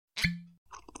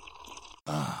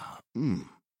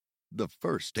The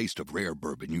first taste of rare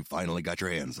bourbon you finally got your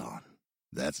hands on.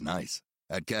 That's nice.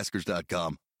 At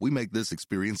Caskers.com, we make this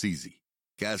experience easy.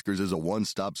 Caskers is a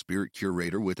one-stop spirit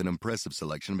curator with an impressive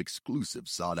selection of exclusive,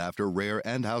 sought-after, rare,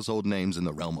 and household names in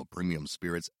the realm of premium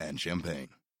spirits and champagne.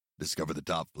 Discover the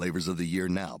top flavors of the year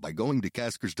now by going to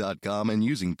Caskers.com and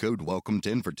using code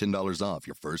WELCOME10 for $10 off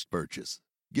your first purchase.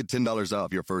 Get $10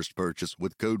 off your first purchase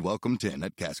with code WELCOME10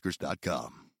 at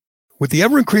Caskers.com. With the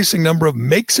ever-increasing number of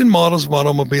makes and models of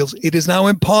automobiles, it is now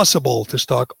impossible to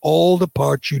stock all the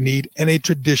parts you need in a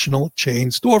traditional chain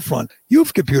storefront. You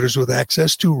have computers with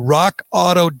access to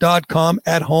rockauto.com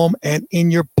at home and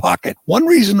in your pocket. One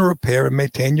reason to repair and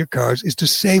maintain your cars is to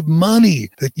save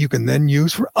money that you can then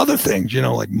use for other things,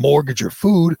 like mortgage or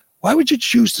food. Why would you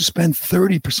choose to spend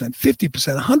 30%,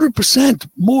 50%, 100%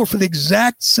 more for the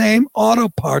exact same auto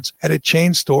parts at a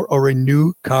chain store or a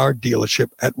new car dealership?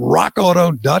 At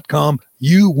rockauto.com,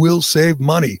 you will save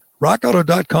money.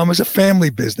 RockAuto.com is a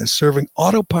family business serving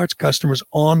auto parts customers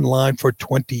online for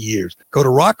 20 years. Go to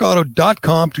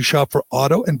RockAuto.com to shop for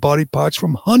auto and body parts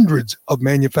from hundreds of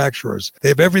manufacturers. They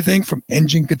have everything from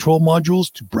engine control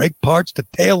modules to brake parts to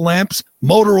tail lamps,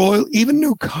 motor oil, even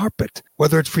new carpet.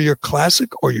 Whether it's for your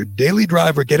classic or your daily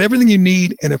driver, get everything you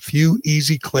need in a few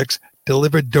easy clicks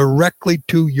delivered directly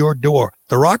to your door.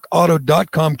 The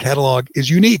RockAuto.com catalog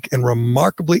is unique and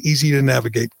remarkably easy to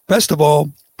navigate. Best of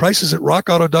all, prices at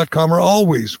rockauto.com are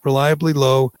always reliably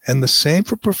low, and the same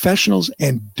for professionals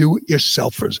and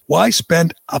do-it-yourselfers. Why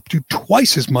spend up to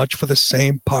twice as much for the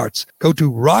same parts? Go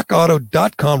to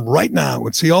rockauto.com right now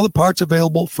and see all the parts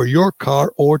available for your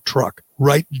car or truck.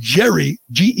 Write Jerry,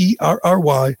 Gerry,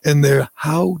 in their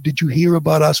How Did You Hear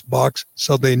About Us box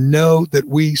so they know that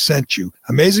we sent you.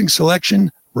 Amazing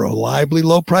selection, reliably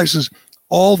low prices,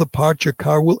 all the parts your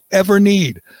car will ever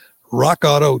need.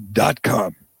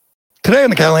 rockauto.com. Today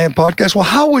on the Callahan Podcast, well,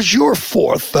 how was your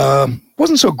 4th?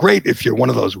 Wasn't so great if you're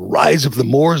one of those Rise of the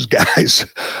Moors guys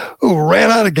who ran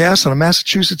out of gas on a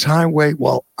Massachusetts highway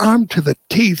while armed to the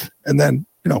teeth and then,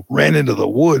 ran into the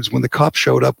woods when the cops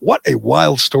showed up. What a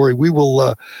wild story. We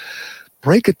will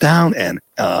break it down and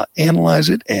analyze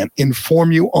it and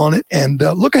inform you on it and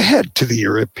look ahead to the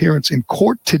appearance in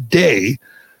court today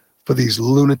for these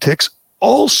lunatics.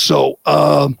 Also,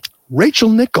 Rachel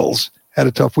Nichols had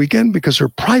a tough weekend because her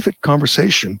private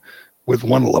conversation with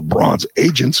one of LeBron's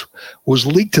agents was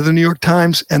leaked to the New York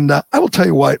Times. And I will tell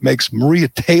you why it makes Maria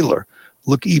Taylor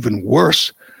look even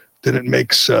worse than it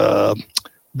makes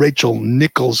Rachel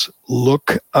Nichols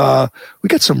look. We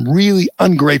got some really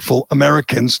ungrateful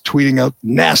Americans tweeting out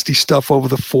nasty stuff over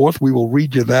the 4th. We will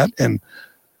read you that and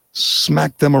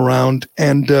smack them around.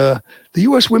 And the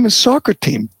U.S. women's soccer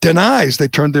team denies they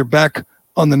turned their back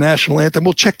on the national anthem.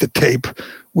 We'll check the tape.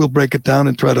 We'll break it down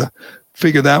and try to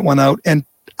figure that one out. And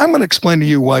I'm going to explain to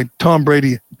you why Tom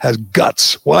Brady has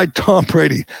guts, why Tom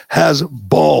Brady has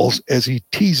balls as he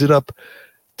tees it up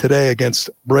today against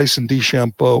Bryson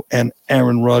DeChambeau and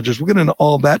Aaron Rodgers. We'll get into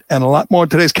all that and a lot more in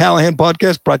today's Callahan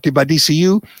Podcast, brought to you by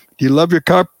DCU. Do you love your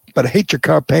car but hate your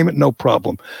car payment? No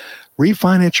problem.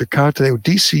 Refinance your car today with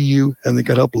DCU, and they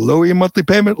can help lower your monthly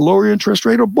payment, lower your interest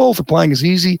rate, or both. Applying is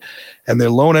easy, and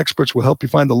their loan experts will help you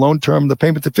find the loan term, the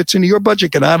payment that fits into your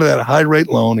budget. Get out of that high-rate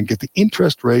loan and get the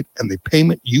interest rate and the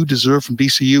payment you deserve from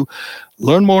DCU.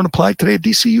 Learn more and apply today at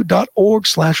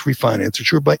dcu.org/refinance.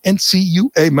 Insured by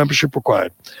NCUA. Membership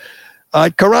required.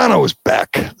 Carano is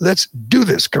back. Let's do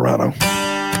this, Carano.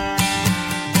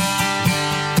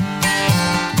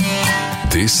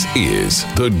 This is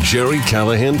the Jerry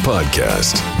Callahan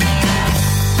Podcast.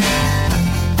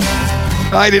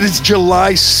 All right, it is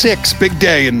July 6th, big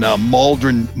day in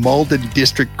Malden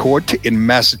District Court in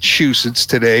Massachusetts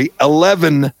today.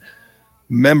 11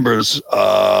 members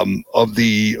of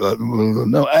the,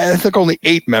 I think only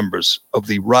 8 members of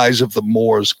the Rise of the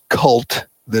Moors cult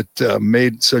that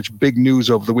made such big news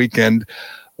over the weekend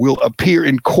will appear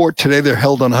in court today. They're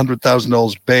held on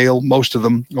 $100,000 bail, most of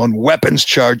them on weapons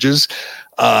charges.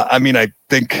 I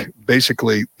think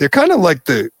basically they're kind of like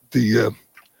the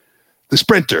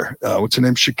sprinter. What's her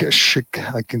name?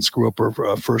 I can screw up her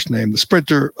first name. The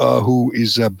sprinter who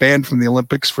is banned from the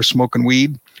Olympics for smoking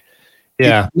weed.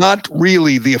 Yeah. It's not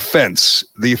really the offense.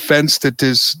 The offense that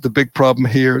is the big problem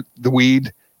here, the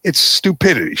weed, it's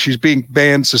stupidity. She's being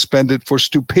banned, suspended for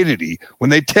stupidity. When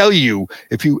they tell you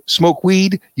if you smoke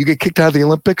weed, you get kicked out of the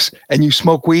Olympics, and you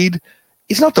smoke weed,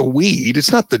 it's not the weed,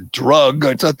 it's not the drug,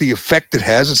 it's not the effect it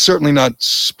has. It's certainly not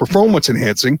performance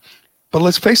enhancing. But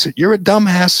let's face it, you're a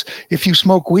dumbass if you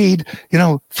smoke weed,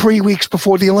 3 weeks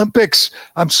before the Olympics.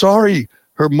 I'm sorry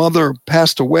her mother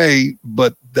passed away,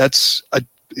 but that's a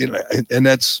and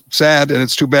that's sad, and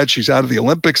it's too bad she's out of the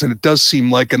Olympics, and it does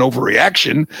seem like an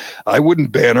overreaction. I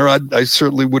wouldn't ban her. I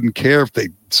certainly wouldn't care if they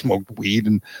smoked weed.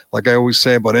 And like I always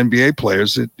say about NBA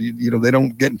players, they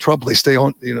don't get in trouble. They stay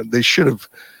on. They should have.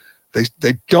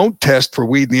 They don't test for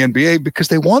weed in the NBA because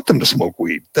they want them to smoke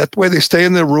weed. That way they stay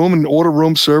in their room and order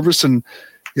room service and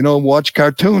watch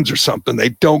cartoons or something. They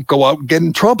don't go out and get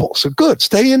in trouble. So good,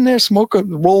 stay in there,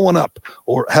 roll one up,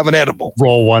 or have an edible.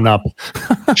 Roll one up.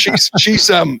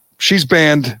 She's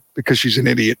banned because she's an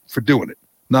idiot for doing it,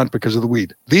 not because of the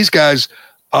weed. These guys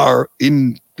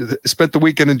spent the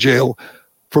weekend in jail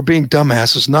for being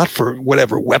dumbasses, not for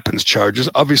whatever weapons charges.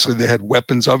 Obviously, they had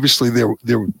weapons. Obviously,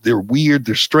 they're weird.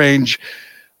 They're strange.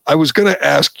 I was going to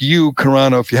ask you,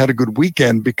 Carano, if you had a good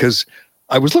weekend, because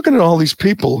I was looking at all these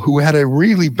people who had a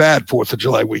really bad 4th of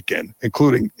July weekend,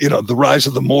 including, the rise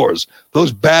of the Moors.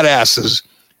 Those badasses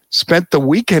spent the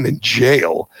weekend in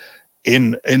jail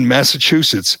in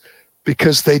Massachusetts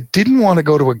because they didn't want to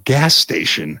go to a gas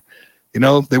station.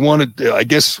 They wanted, I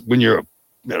guess, when you're,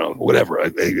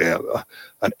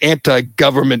 an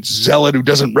anti-government zealot who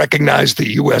doesn't recognize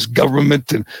the U.S.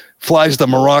 government and flies the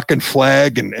Moroccan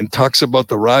flag and talks about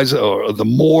the rise of the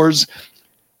Moors.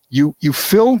 You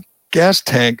fill gas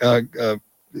gas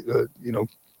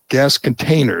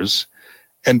containers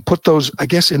and put those, I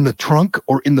guess, in the trunk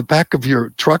or in the back of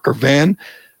your truck or van,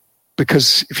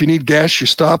 because if you need gas, you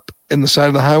stop in the side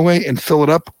of the highway and fill it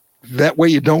up. That way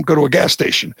you don't go to a gas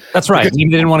station. That's right. You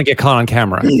didn't want to get caught on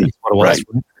camera. That's what it was.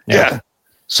 Right. Yeah.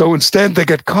 So instead, they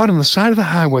got caught on the side of the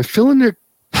highway, filling their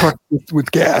truck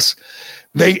with gas.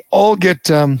 They all get,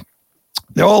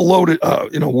 they're all loaded,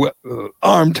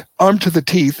 armed to the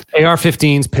teeth.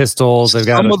 AR-15s, pistols. They've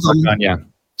got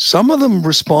Some of them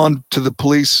respond to the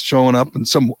police showing up, and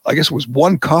I guess it was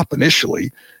one cop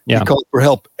initially. He called for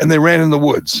help, and they ran in the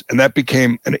woods, and that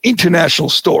became an international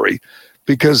story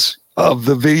because of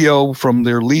the video from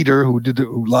their leader who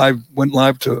went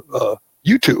live to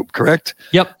YouTube, correct?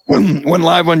 Yep. Went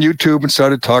live on YouTube and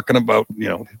started talking about,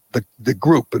 the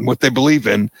group and what they believe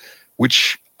in,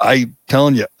 which I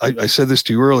said this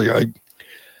to you earlier.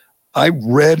 I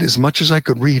read as much as I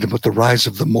could read about the rise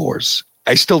of the Moors.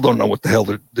 I still don't know what the hell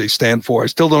they stand for. I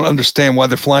still don't understand why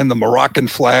they're flying the Moroccan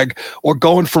flag or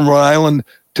going from Rhode Island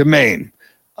to Maine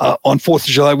on 4th of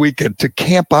July weekend to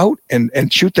camp out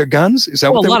and shoot their guns. Is that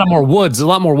a lot more woods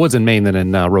in Maine than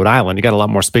in Rhode Island. You got a lot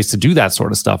more space to do that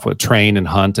sort of stuff with train and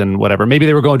hunt and whatever. Maybe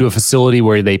they were going to a facility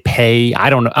where they pay. I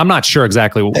don't know. I'm not sure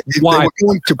exactly why. They were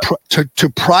going to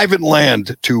private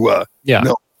land to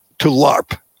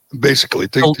LARP, basically.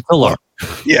 To LARP.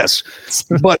 Yes.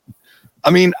 But I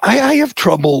mean, I have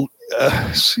trouble,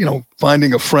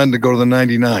 finding a friend to go to the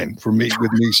 99 with me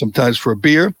sometimes for a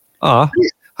beer. How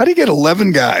do you get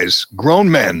 11 guys, grown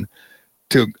men,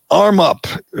 to arm up,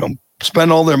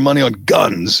 spend all their money on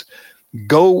guns,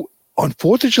 go on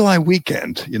 4th of July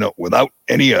weekend, without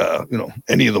any of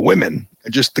the women,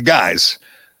 just the guys,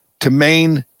 to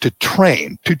Maine to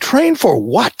train for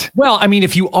what? Well, I mean,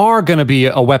 if you are going to be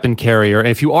a weapon carrier,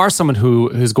 if you are someone who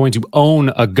is going to own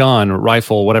a gun,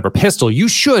 rifle, whatever, pistol, you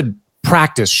should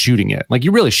practice shooting it. Like,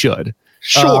 you really should.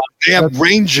 Sure, they have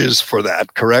ranges for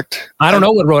that, correct? I don't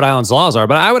know what Rhode Island's laws are,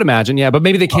 but I would imagine, but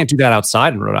maybe they can't do that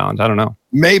outside in Rhode Island. I don't know.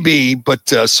 Maybe, but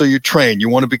so you train. You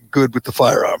want to be good with the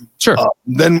firearm. Sure.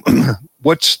 Then to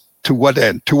what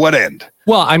end?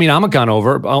 Well, I mean, I'm a gun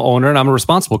owner, and I'm a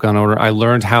responsible gun owner. I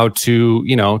learned how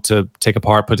to, to take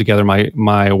apart, put together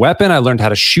my weapon. I learned how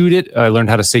to shoot it. I learned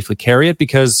how to safely carry it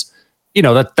because,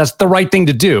 that's the right thing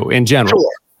to do in general.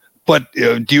 Sure. But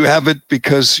do you have it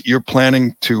because you're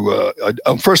planning to,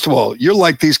 first of all, you're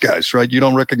like these guys, right? You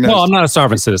don't recognize... No, I'm not a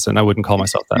sovereign citizen. I wouldn't call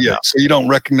myself that. Yeah, so you don't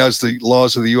recognize the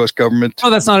laws of the U.S. government? No,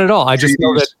 that's not at all. I just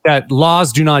know that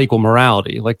laws do not equal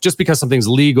morality. Like, just because something's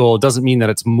legal doesn't mean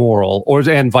that it's moral,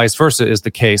 and vice versa is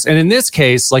the case. And in this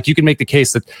case, like, you can make the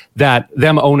case that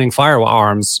them owning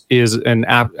firearms is an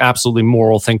absolutely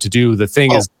moral thing to do. The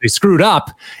thing is, they screwed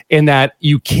up in that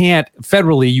you can't,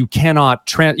 federally, you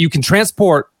cannot, you can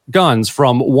transport guns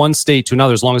from one state to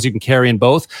another as long as you can carry in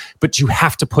both, but you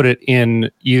have to put it in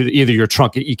either your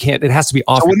trunk. You can't. It has to be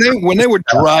off. So when they were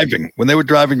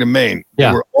driving to Maine,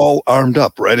 they were all armed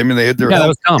up, right? I mean, they had their. Yeah, that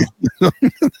was dumb.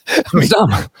 That was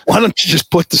dumb. Why don't you just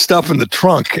put the stuff in the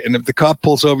trunk? And if the cop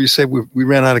pulls over, you say, "We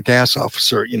ran out of gas,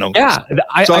 officer." Yeah,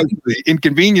 the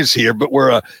inconvenience here, but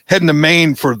we're heading to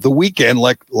Maine for the weekend,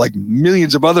 like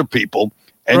millions of other people,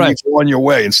 and you go on your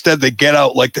way. Instead, they get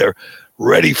out like they're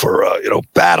ready for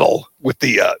battle with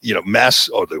the mass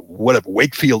or the whatever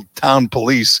Wakefield town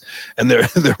police, and they're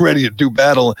ready to do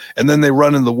battle, and then they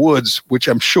run in the woods, which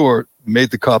I'm sure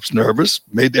made the cops nervous,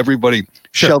 made everybody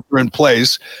shelter in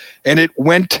place, and it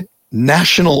went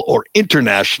national or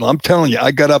international. I'm telling you,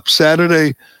 I got up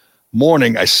Saturday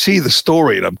morning, I see the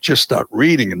story, and I'm just start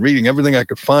reading everything I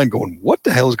could find, going, what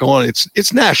the hell is going on?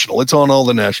 It's national. It's on all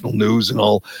the national news and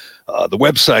all the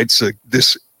websites.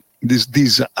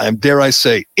 These dare I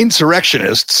say,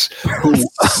 insurrectionists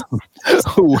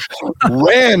who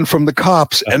ran from the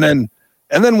cops, and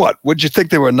then what? Would you think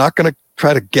they were not going to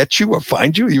try to get you or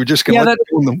find you? You were just going to let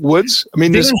them in the woods? I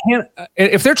mean,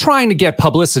 if they're trying to get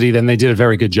publicity, then they did a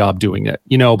very good job doing it,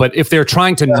 but if they're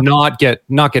trying to not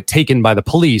get taken by the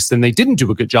police, then they didn't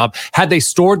do a good job. Had they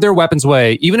stored their weapons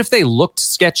away, even if they looked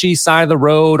sketchy, side of the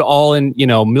road, all in,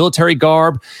 military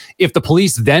garb, if the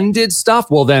police then did stuff,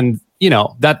 well, then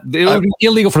that it would be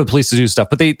illegal for the police to do stuff,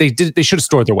 but they should have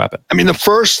stored their weapon. I mean, the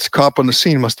first cop on the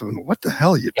scene must have been, what the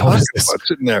hell are you talking about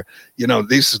sitting there?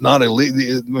 This is not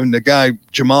illegal. When the guy,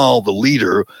 Jamal, the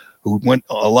leader, who went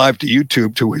live to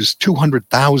YouTube to his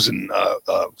 200,000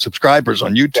 subscribers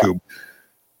on YouTube,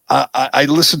 I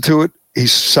listened to it.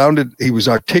 He was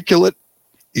articulate.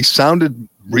 He sounded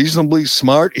reasonably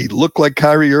smart. He looked like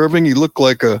Kyrie Irving. He looked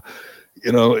like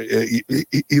he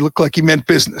looked like he meant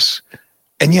business.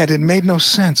 And yet it made no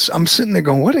sense. I'm sitting there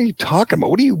going, what are you talking about?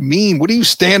 What do you mean? What do you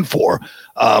stand for?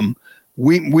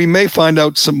 We may find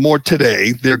out some more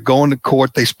today. They're going to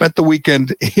court. They spent the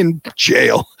weekend in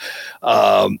jail.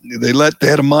 They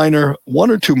had a minor,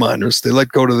 one or two minors, they let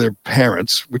go to their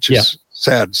parents, which is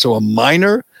sad. So a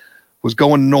minor was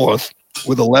going north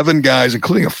with 11 guys,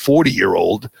 including a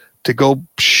 40-year-old, to go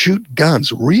shoot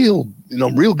guns, real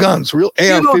guns, real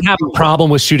AR-15. You don't have a problem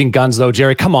with shooting guns, though,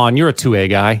 Jerry. Come on, you're a 2A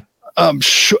guy.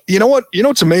 Sure. You know what?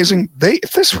 What's amazing?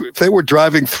 If they were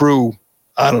driving through,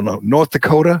 I don't know, North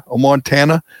Dakota or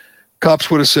Montana, cops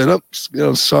would have said,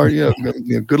 sorry,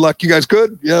 good luck. You guys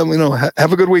good? Yeah,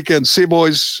 have a good weekend. See you,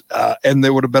 boys. And they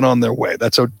would have been on their way.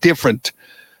 That's how different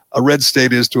a red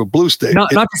state is to a blue state. Not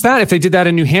just that. If they did that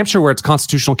in New Hampshire, where it's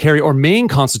constitutional carry, or Maine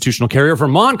constitutional carry, or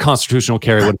Vermont constitutional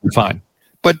carry, would be fine.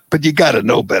 But you got to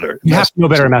know better. You have to know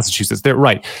better in Massachusetts. They're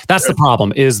right. That's the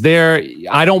problem.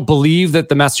 I don't believe that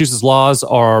the Massachusetts laws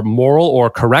are moral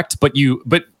or correct, but you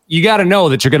got to know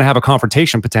that you're going to have a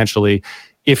confrontation potentially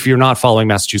if you're not following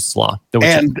Massachusetts law.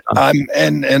 And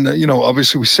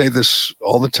obviously we say this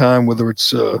all the time, whether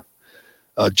it's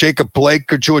Jacob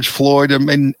Blake or George Floyd. I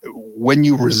mean, when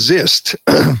you resist,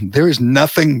 there is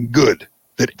nothing good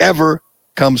that ever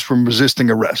comes from resisting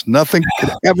arrest. Nothing could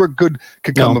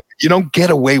come. No. You don't get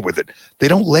away with it. They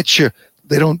don't let you.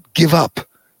 They don't give up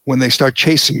when they start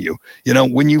chasing you.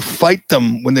 When you fight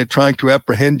them, when they're trying to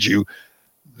apprehend you,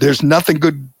 there's nothing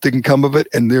good that can come of it,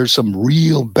 and there's some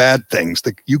real bad things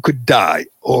that you could die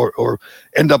or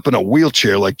end up in a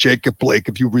wheelchair like Jacob Blake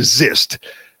if you resist.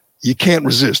 You can't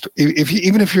resist.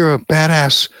 Even if you're a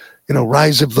badass,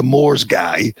 Rise of the Moors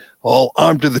guy, all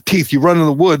armed to the teeth, you run in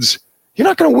the woods. You're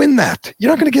not going to win that.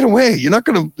 You're not going to get away. You're not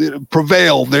going to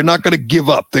prevail. They're not going to give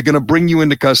up. They're going to bring you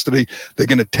into custody. They're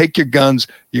going to take your guns.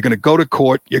 You're going to go to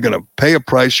court. You're going to pay a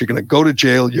price. You're going to go to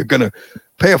jail. You're going to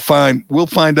pay a fine. We'll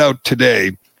find out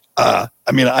today. I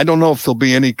don't know if there'll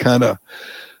be any kind of,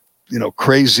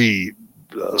 crazy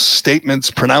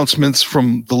statements, pronouncements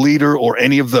from the leader or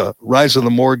any of the Rise of the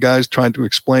Moor guys trying to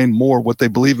explain more what they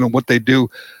believe in, what they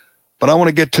do. But I want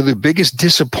to get to the biggest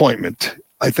disappointment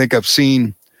I think I've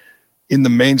seen in the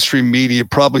mainstream media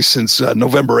probably since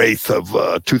November 8th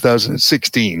of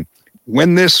 2016.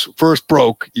 When this first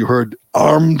broke, you heard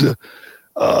armed,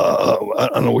 I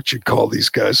don't know what you'd call these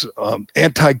guys,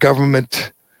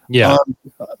 anti-government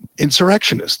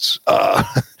insurrectionists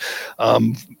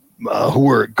who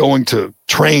were going to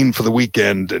train for the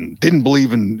weekend and didn't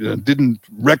believe in, didn't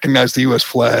recognize the U.S.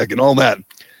 flag and all that.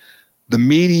 The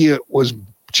media was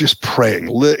just praying,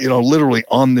 literally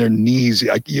on their knees.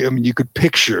 You could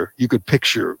picture,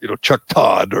 Chuck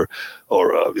Todd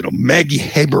or Maggie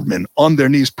Haberman on their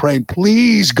knees praying,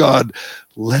 please God,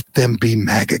 let them be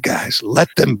MAGA guys. Let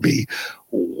them be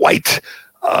white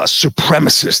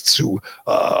supremacists who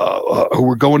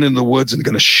were going in the woods and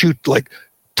going to shoot like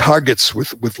targets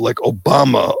with like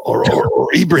Obama or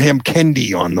Ibrahim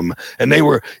Kendi on them. And they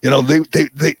were,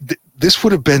 this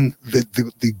would have been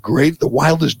the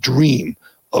wildest dream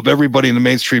of everybody in the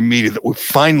mainstream media, that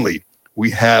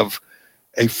we have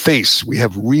a face. We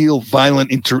have real violent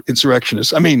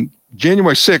insurrectionists. I mean,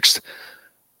 January 6th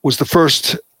was the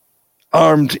first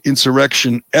armed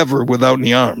insurrection ever without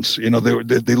any arms. They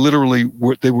literally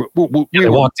were. They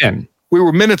walked in. We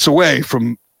were minutes away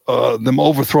from them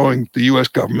overthrowing the U.S.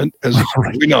 government, as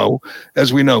we know.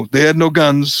 They had no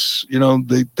guns.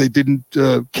 They didn't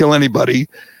kill anybody.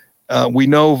 We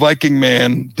know Viking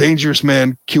man, dangerous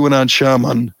man, QAnon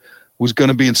shaman, was going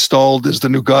to be installed as the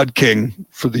new God King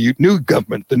for the new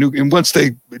government. And once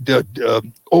they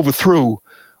overthrew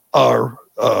our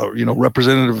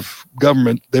representative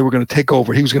government, they were going to take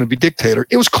over. He was going to be dictator.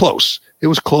 It was close.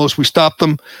 We stopped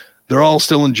them. They're all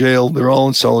still in jail. They're all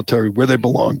in solitary where they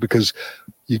belong, because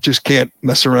you just can't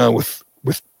mess around with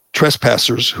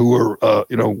trespassers who are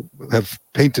have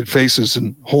painted faces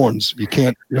and horns. You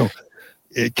can't. You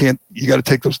got to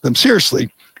take them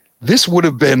seriously. This would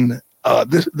have been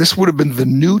this would have been the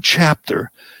new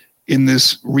chapter in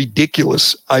this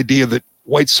ridiculous idea that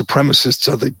white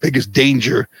supremacists are the biggest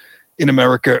danger in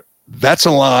America. That's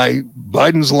a lie.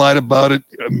 Biden's lied about it.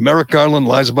 Merrick Garland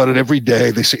lies about it every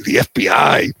day. They say the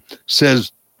FBI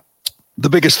says the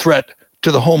biggest threat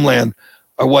to the homeland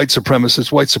are white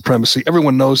supremacists, white supremacy.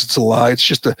 Everyone knows it's a lie. It's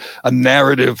just a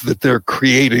narrative that they're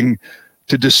creating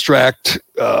to distract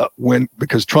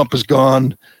because Trump is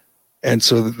gone. And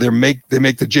so they make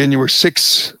the January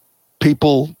 6th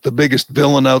people the biggest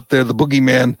villain out there, the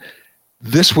boogeyman.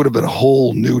 This would have been a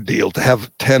whole new deal to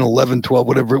have 10, 11, 12,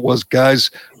 whatever it was, guys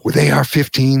with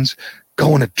AR-15s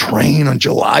going to train on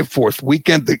July 4th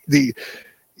weekend. The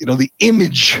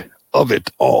image of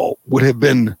it all would have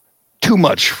been too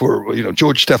much for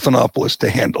George Stephanopoulos to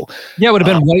handle. Yeah, it would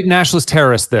have been white nationalist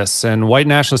terrorists this and white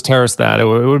nationalist terrorists that. It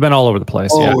would have been all over the place.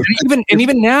 Yeah. And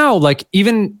even now,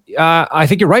 I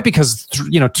think you're right, because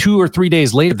 2 or 3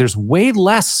 days later, there's way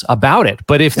less about it.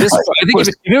 But if this, I think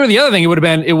if it were the other thing, it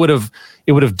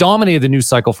would have dominated the news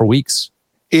cycle for weeks.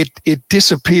 It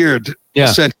disappeared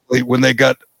essentially when they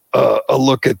got a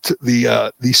look at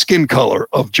the skin color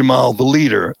of Jamal, the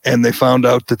leader, and they found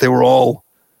out that they were all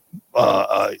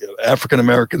African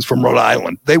Americans from Rhode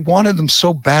Island. They wanted them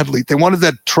so badly. They wanted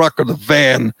that truck or the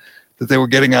van that they were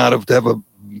getting out of to have a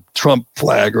Trump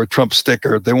flag or a Trump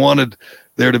sticker. They wanted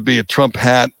there to be a Trump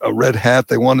hat, a red hat.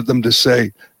 They wanted them to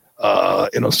say,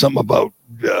 something about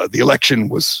the election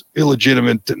was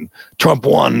illegitimate and Trump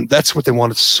won. That's what they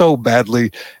wanted so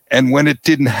badly. And when it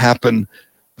didn't happen,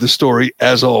 the story,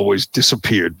 as always,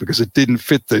 disappeared because it didn't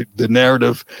fit the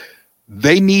narrative.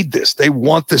 They need this. They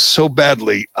want this so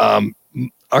badly.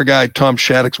 Our guy, Tom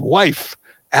Shattuck's wife,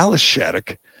 Alice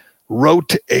Shattuck,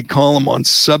 wrote a column on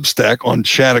Substack on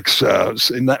Shattuck's.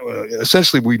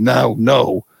 Essentially, we now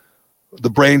know the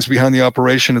brains behind the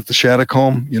operation at the Shattuck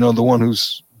home. The one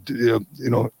who's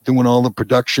doing all the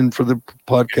production for the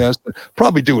podcast,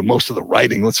 probably doing most of the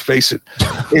writing. Let's face it.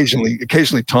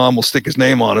 Occasionally, Tom will stick his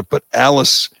name on it, but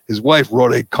Alice, his wife,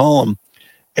 wrote a column.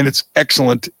 And it's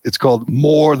excellent. It's called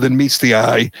More Than Meets the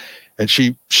Eye. And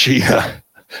she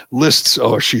lists,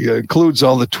 or she includes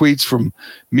all the tweets from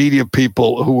media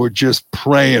people who were just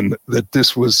praying that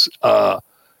this was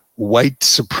white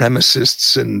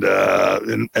supremacists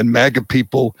and MAGA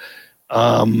people.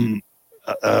 I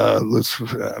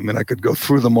could go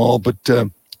through them all, but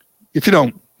if you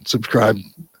don't subscribe,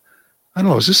 I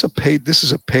don't know, this is a paid.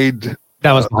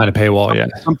 That was behind a paywall, yeah.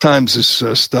 Sometimes this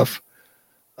stuff.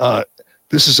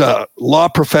 This is law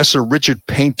professor Richard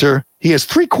Painter. He has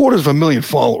 750,000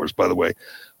 followers, by the way.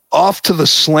 Off to the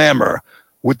slammer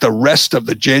with the rest of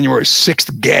the January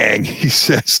 6th gang, he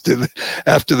says,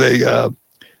 after they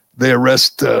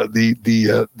arrest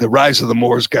the Rise of the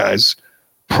Moors guys.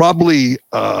 Probably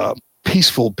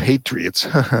peaceful patriots.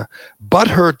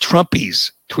 Butthurt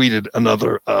Trumpies, tweeted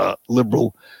another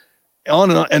liberal.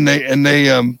 On and they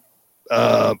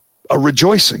are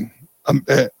rejoicing.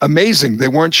 Amazing. They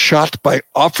weren't shot by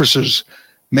officers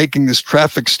making this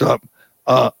traffic stop.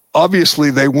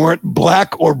 Obviously, they weren't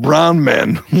black or brown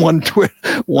men. One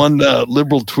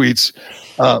liberal tweets,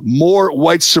 more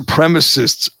white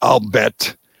supremacists, I'll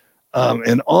bet.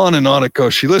 And on it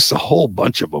goes. She lists a whole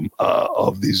bunch of them,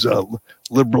 of these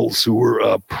liberals who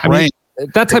were praying.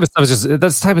 That type of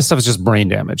stuff is just brain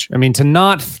damage. I mean, to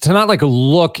not like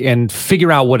look and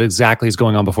figure out what exactly is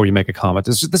going on before you make a comment.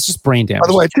 That's just brain damage. By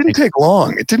the way, it didn't take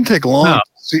long. No. To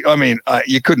see,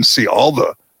 you couldn't see all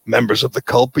the members of the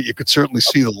cult, but you could certainly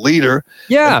see the leader.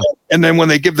 Yeah. And then when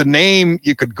they give the name,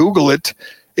 you could Google it.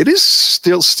 It is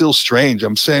still strange.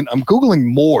 I'm Googling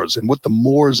Moors and what the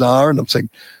Moors are, and I'm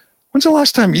saying, when's the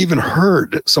last time you even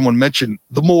heard someone mention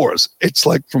the Moors? It's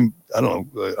like from, I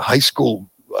don't know, high school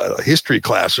history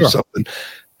class or something.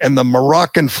 And the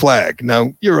Moroccan flag.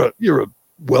 Now, you're a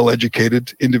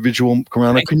well-educated individual,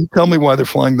 Karana. Can you tell me why they're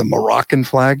flying the Moroccan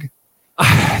flag?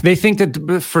 They think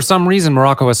that for some reason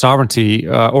Morocco has sovereignty,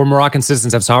 or Moroccan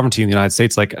citizens have sovereignty in the United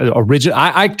States. Like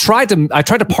I tried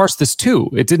to parse this too.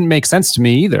 It didn't make sense to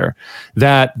me either.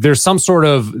 That there's some sort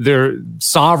of their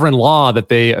sovereign law that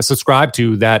they subscribe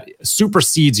to that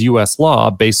supersedes U.S. law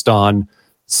based on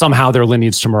somehow their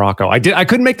lineage to Morocco. I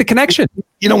couldn't make the connection.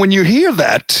 When you hear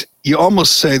that, you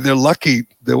almost say they're lucky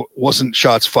there wasn't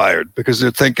shots fired, because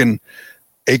they're thinking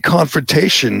a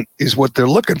confrontation is what they're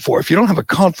looking for. If you don't have a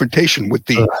confrontation with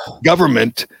the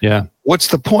government, what's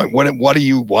the point? Why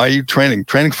are you training?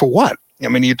 Training for what? I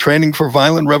mean, you're training for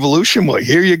violent revolution. Well,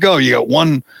 here you go. You got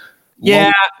one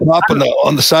drop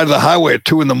on the side of the highway at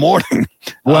 2 a.m.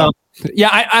 Well,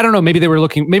 I don't know. Maybe they were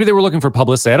looking for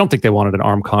publicity. I don't think they wanted an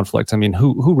armed conflict. I mean,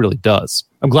 who really does?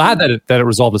 I'm glad that it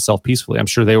resolved itself peacefully. I'm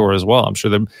sure they were as well. I'm sure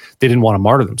they didn't want to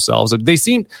martyr themselves. They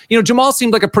seemed, Jamal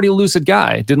seemed like a pretty lucid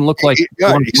guy. Didn't look like he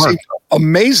seemed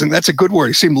amazing. That's a good word.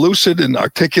 He seemed lucid and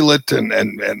articulate,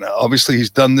 and obviously he's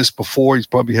done this before. He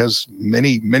probably has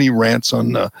many rants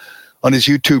on his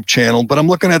YouTube channel. But I'm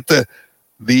looking at the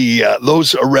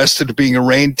those arrested being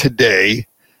arraigned today.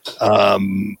 There's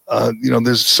a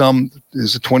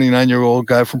 29-year-old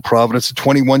guy from Providence, a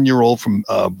 21-year-old from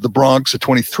the Bronx, a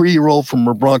 23-year-old from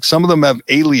the Bronx. Some of them have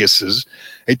aliases.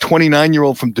 A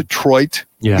 29-year-old from Detroit,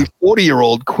 a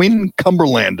 40-year-old Quinn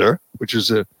Cumberlander, which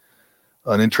is an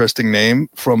interesting name,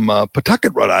 from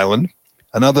Pawtucket, Rhode Island.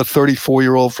 Another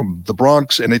 34-year-old from the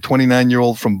Bronx, and a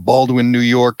 29-year-old from Baldwin, New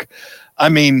York. I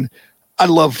mean, I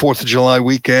love 4th of July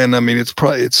weekend. I mean, it's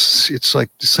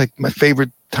like my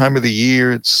favorite time of the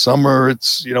year. It's summer.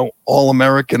 It's all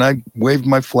American. I waved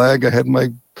my flag. I had my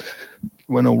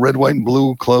red, white, and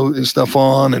blue clothes and stuff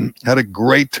on, and had a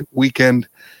great weekend.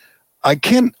 I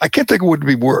can't think it would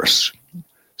be worse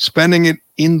spending it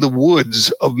in the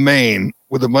woods of Maine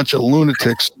with a bunch of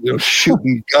lunatics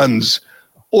shooting guns,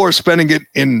 or spending it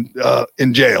in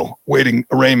jail waiting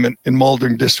arraignment in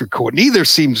Malden District Court. Neither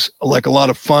seems like a lot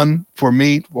of fun for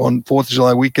me on 4th of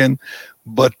July weekend.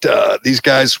 But these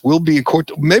guys will be in court.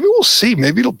 Maybe we'll see.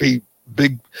 Maybe it'll be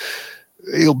big.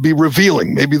 It'll be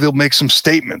revealing. Maybe they'll make some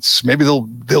statements. Maybe they'll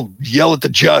yell at the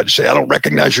judge, say, "I don't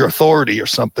recognize your authority," or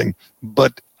something.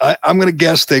 But I'm going to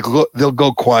guess they'll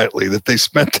go quietly. That they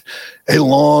spent a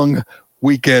long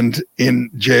weekend in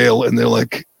jail, and they're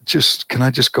like, can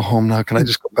I just go home now? Can I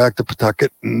just go back to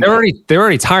Pawtucket? And they're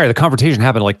already tired. The confrontation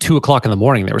happened at like 2 o'clock in the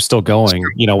morning. They were still going,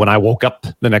 when I woke up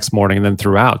the next morning, and then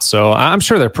throughout. So I'm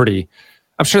sure they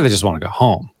just want to go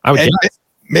home. I would guess.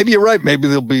 Maybe you're right. Maybe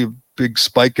there'll be a big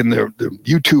spike in their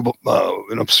YouTube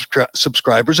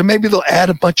subscribers, and maybe they'll add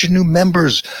a bunch of new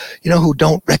members, who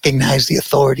don't recognize the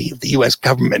authority of the U.S.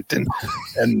 government and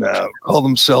call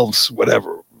themselves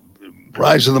whatever.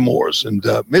 Rise of the Moors, and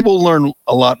maybe we'll learn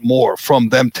a lot more from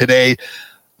them today.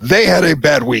 They had a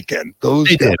bad weekend.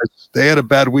 They had a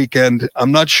bad weekend. I'm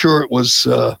not sure it was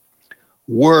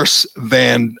worse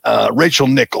than Rachel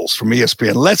Nichols from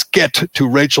ESPN. Let's get to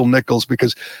Rachel Nichols,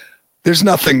 because there's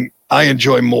nothing I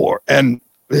enjoy more. And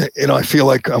I feel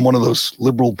like I'm one of those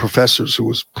liberal professors who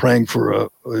was praying for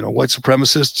white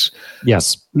supremacists.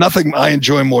 Yes, nothing I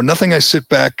enjoy more. Nothing I sit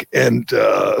back and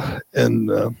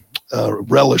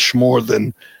relish more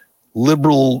than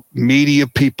liberal media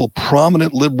people,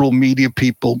 prominent liberal media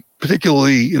people,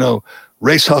 particularly,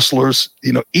 race hustlers,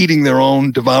 eating their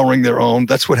own, devouring their own.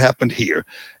 That's what happened here.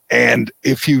 And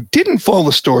if you didn't follow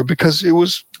the story, because it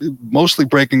was mostly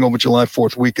breaking over July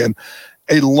 4th weekend,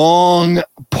 a long,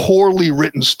 poorly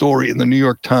written story in the New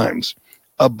York Times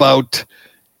about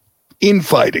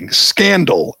infighting,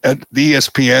 scandal at the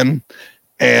ESPN,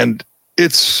 and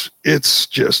it's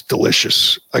just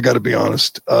delicious. I got to be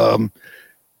honest.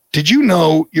 Did you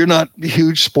know, you're not a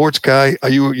huge sports guy?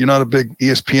 You're not a big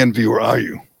ESPN viewer, are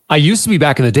you? I used to be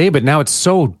back in the day, but now it's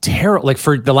so terrible. Like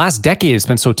for the last decade, it's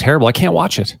been so terrible. I can't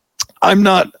watch it. I'm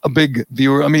not a big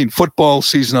viewer. I mean, football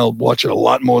season, I'll watch it a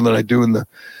lot more than I do in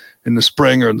the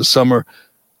spring or in the summer.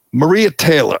 Maria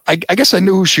Taylor, I guess I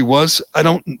knew who she was. I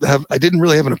didn't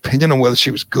really have an opinion on whether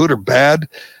she was good or bad.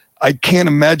 I can't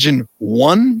imagine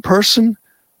one person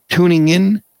tuning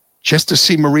in just to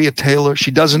see Maria Taylor.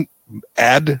 She doesn't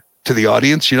add to the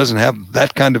audience. She doesn't have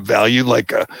that kind of value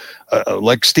like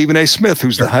Stephen A. Smith,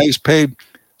 who's the highest paid.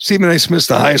 Stephen A. Smith's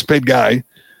the highest paid guy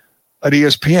at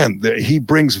ESPN. He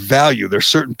brings value. There's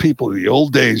certain people in the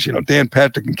old days, Dan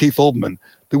Patrick and Keith Olbermann,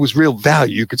 there was real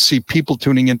value. You could see people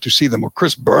tuning in to see them, or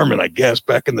Chris Berman, I guess,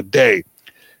 back in the day.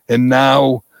 And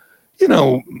now, I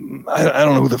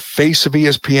don't know who the face of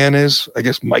ESPN is. I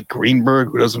guess Mike Greenberg,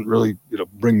 who doesn't really,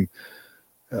 bring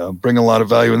a lot of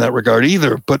value in that regard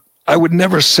either. But I would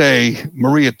never say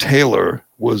Maria Taylor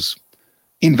was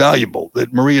invaluable,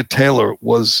 that Maria Taylor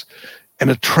was an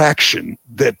attraction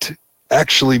that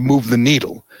actually moved the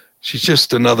needle. She's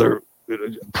just another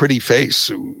pretty face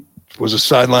who was a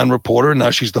sideline reporter. Now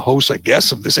she's the host, I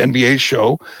guess, of this NBA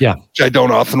show, which I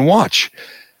don't often watch.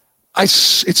 It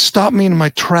stopped me in my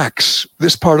tracks,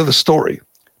 this part of the story,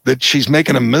 that she's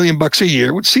making $1 million a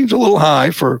year, which seems a little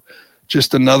high for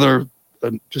just another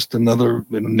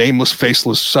nameless,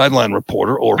 faceless sideline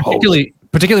reporter or host.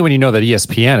 Particularly when you know that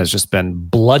ESPN has just been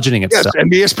bludgeoning itself. Yes,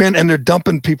 and ESPN, and they're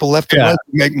dumping people left and right to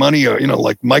make money, or,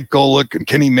 like Mike Golick and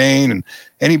Kenny Mayne and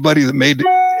anybody that made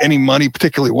any money,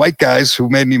 particularly white guys who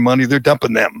made any money, they're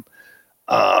dumping them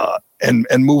and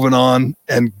moving on.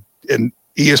 And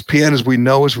ESPN, as we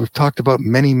know, as we've talked about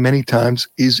many, many times,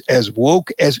 is as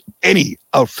woke as any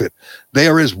outfit. They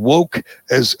are as woke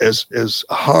as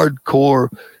hardcore,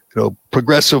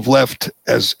 progressive left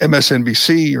as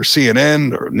MSNBC or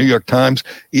CNN or New York Times.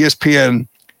 ESPN,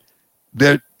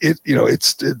 they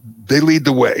lead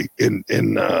the way in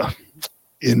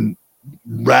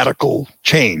radical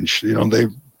change. They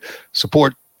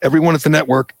support everyone at the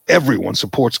network. Everyone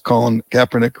supports Colin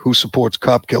Kaepernick, who supports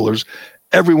cop killers.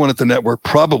 Everyone at the network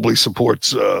probably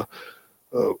supports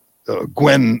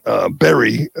Gwen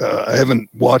Berry. I haven't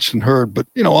watched and heard, but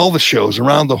all the shows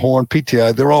around the horn,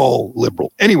 PTI, they're all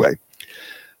liberal. Anyway,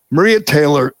 Maria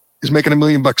Taylor is making $1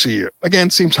 million a year. Again,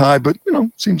 seems high, but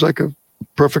seems like a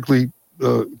perfectly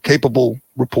capable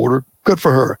reporter. Good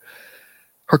for her.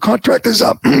 Her contract is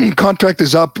up. Contract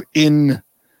is up in,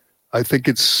 I think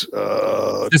it's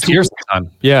this year's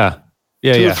time. Yeah.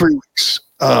 2 or 3 weeks.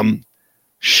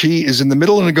 She is in the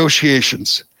middle of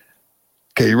negotiations.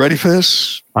 Okay, you ready for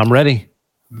this? I'm ready.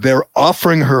 They're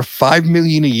offering her $5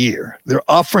 million a year. They're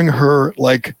offering her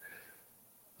like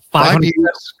 5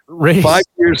 years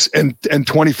and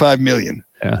 $25 million.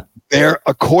 Yeah. They're,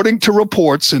 according to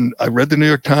reports, and I read the New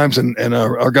York Times, and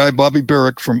our guy Bobby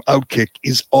Burrick from Outkick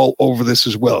is all over this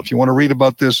as well. If you want to read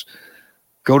about this,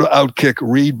 go to Outkick,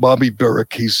 read Bobby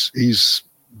Burrick. He's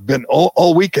been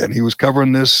all weekend. He was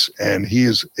covering this, and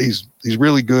he's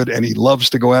really good, and he loves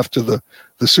to go after the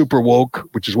super woke,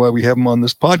 which is why we have him on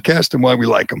this podcast and why we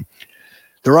like him.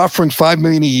 They're offering $5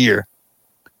 million a year.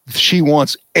 She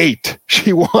wants $8 million.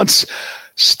 She wants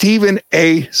Stephen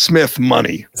A. Smith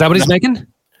money. Is that what he's making?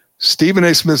 Stephen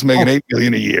A. Smith's making $8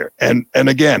 million a year. And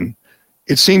again,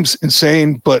 it seems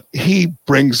insane, but he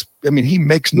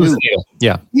makes news.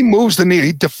 Yeah. He moves the needle.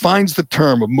 He defines the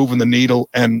term of moving the needle.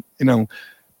 And,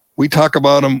 we talk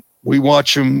about him. We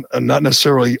watch him, not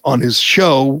necessarily on his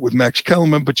show with Max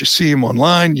Kellerman, but you see him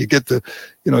online. You get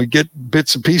you get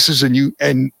bits and pieces, and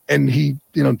he,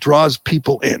 draws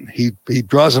people in. He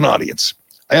draws an audience.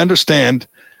 I understand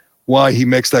why he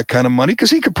makes that kind of money,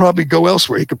 because he could probably go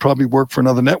elsewhere. He could probably work for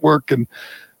another network and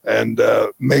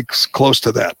makes close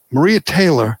to that. Maria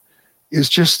Taylor is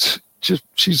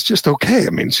she's just okay.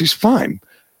 She's fine.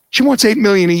 She wants $8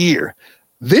 million a year.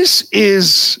 This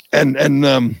is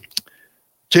and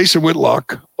Jason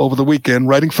Whitlock over the weekend,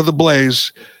 writing for The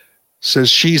Blaze, says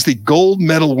she's the gold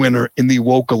medal winner in the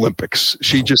woke Olympics.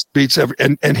 She just beats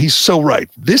and he's so right.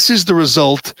 This is the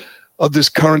result of this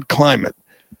current climate.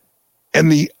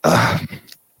 And the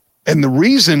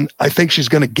reason I think she's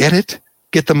going to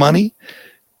get the money,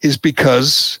 is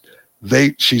because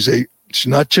she's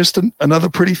not just another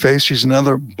pretty face. She's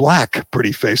another black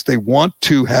pretty face. They want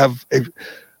to have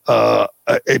a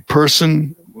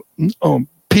person,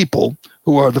 people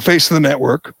who are the face of the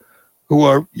network, who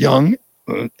are young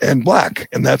and black,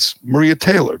 and that's Maria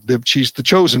Taylor. She's the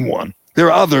chosen one. There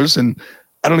are others, and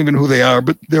I don't even know who they are,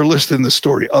 but they're listed in the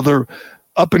story. Other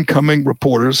up-and-coming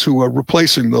reporters who are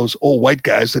replacing those old white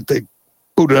guys that they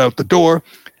booted out the door.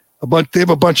 But they have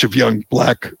a bunch of young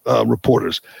black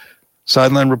reporters,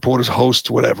 sideline reporters,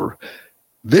 hosts, whatever.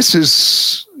 This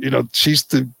is, she's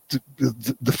the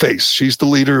face. She's the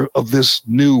leader of this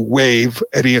new wave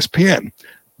at ESPN.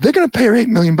 They're going to pay her $8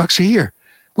 million a year,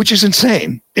 which is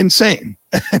insane. And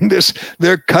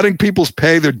they're cutting people's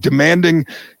pay. They're demanding,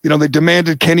 they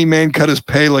demanded Kenny Mayne cut his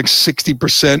pay like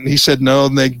 60%, and he said no,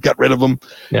 and they got rid of him.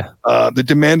 Yeah. They're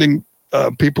demanding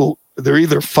people. They're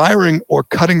either firing or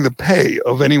cutting the pay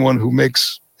of anyone who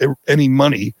makes any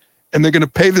money, and they're going to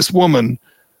pay this woman,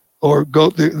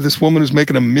 this woman who's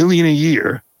making $1 million a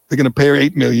year. They're going to pay her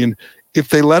 $8 million. If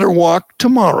they let her walk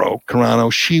tomorrow,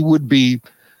 Carano, she would be.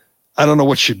 I don't know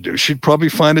what she'd do. She'd probably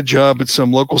find a job at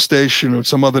some local station or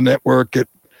some other network at,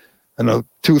 I don't know,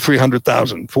 200,000,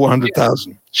 300,000,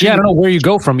 400,000. I don't know where you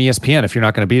go from ESPN if you're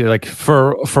not going to be like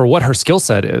for what her skill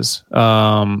set is.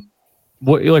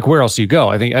 Where else do you go?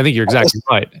 I think you're exactly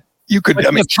right. You could.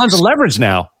 Like, there's tons of leverage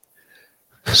now.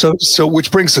 So which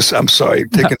brings us. I'm sorry,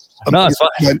 taking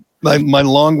my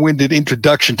long-winded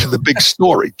introduction to the big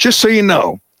story. Just so you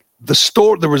know,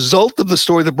 the result of the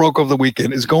story that broke over the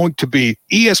weekend is going to be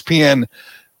ESPN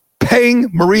paying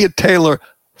Maria Taylor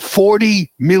 $40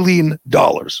 million.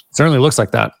 Certainly looks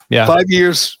like that. Yeah, 5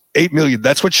 years, $8 million.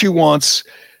 That's what she wants.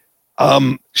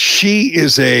 She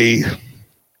is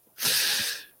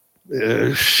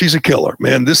she's a killer,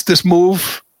 man. This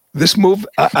move,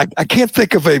 I can't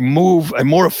think of a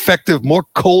more effective, more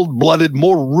cold-blooded,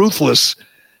 more ruthless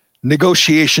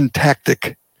negotiation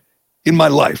tactic in my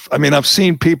life. I mean, I've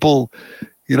seen people,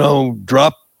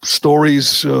 drop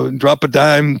stories, drop a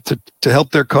dime to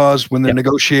help their cause when they're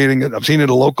negotiating. I've seen it at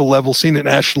a local level, seen it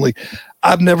nationally.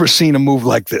 I've never seen a move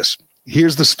like this.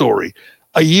 Here's the story.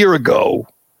 A year ago,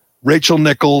 Rachel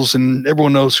Nichols, and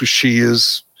everyone knows who she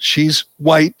is. She's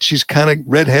white. She's kind of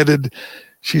redheaded.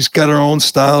 She's got her own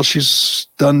style. She's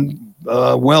done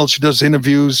well. She does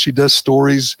interviews. She does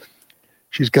stories.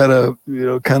 She's got a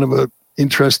kind of a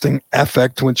interesting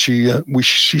affect when she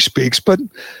speaks. But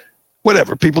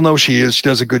whatever, people know she is. She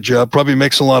does a good job. Probably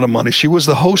makes a lot of money. She was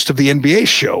the host of the NBA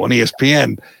show on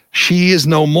ESPN. She is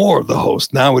no more the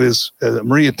host. Now it is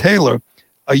Maria Taylor.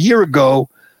 A year ago,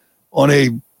 on a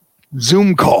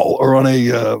Zoom call or on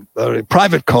a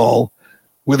private call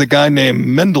with a guy named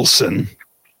Mendelson.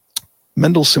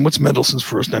 What's Mendelson's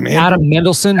first name? Adam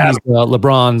Mendelson. He's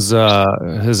LeBron's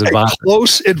his advisor. A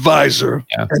close advisor.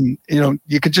 Yeah. And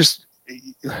you could just,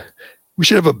 we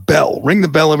should have a bell. Ring the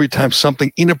bell every time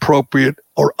something inappropriate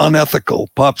or unethical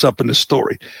pops up in the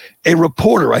story. A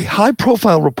reporter, a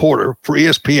high-profile reporter for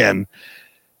ESPN,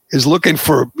 is looking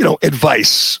for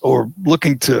advice or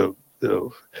looking to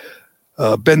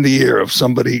bend the ear of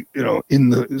somebody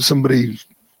somebody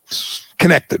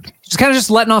connected. She's kind of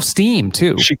just letting off steam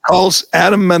too. She calls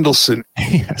Adam Mendelson,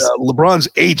 LeBron's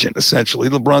agent, essentially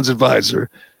LeBron's advisor,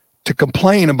 to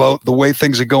complain about the way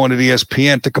things are going at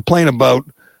ESPN, to complain about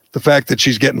the fact that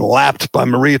she's getting lapped by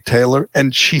Maria Taylor,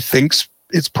 and she thinks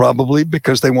it's probably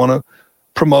because they want to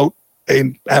promote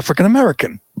an African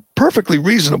American. Perfectly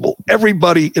reasonable.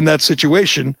 Everybody in that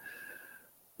situation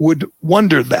would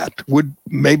wonder that, would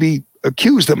maybe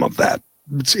accuse them of that.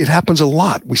 It happens a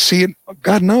lot. We see it.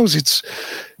 God knows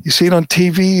you see it on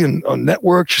TV and on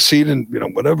networks. You see it in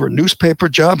whatever newspaper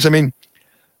jobs. I mean,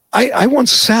 I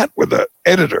once sat with an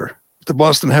editor at the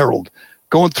Boston Herald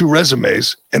going through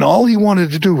resumes, and all he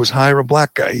wanted to do was hire a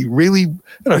black guy. He really,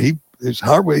 his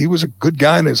heart, he was a good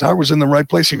guy and his heart was in the right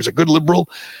place. He was a good liberal.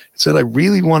 He said, I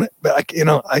really want it,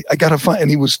 I got to find, and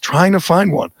he was trying to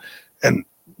find one. And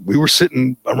we were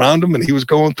sitting around him and he was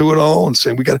going through it all and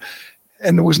saying,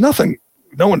 and there was nothing,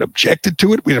 no one objected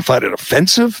to it. We didn't find it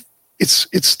offensive.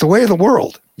 It's the way of the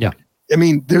world. Yeah. I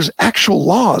mean, there's actual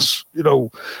laws,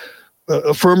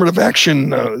 affirmative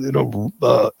action,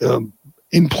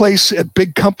 in place at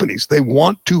big companies. They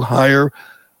want to hire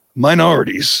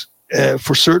minorities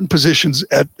for certain positions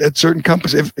at certain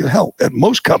companies. Hell, at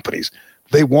most companies,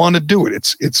 they want to do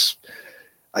it. It's,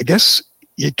 I guess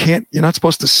you're not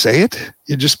supposed to say it.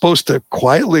 You're just supposed to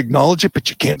quietly acknowledge it, but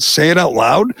you can't say it out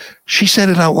loud. She said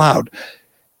it out loud.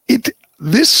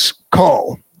 This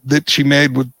call that she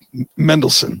made with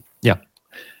Mendelson,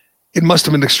 it must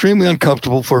have been extremely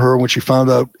uncomfortable for her when she found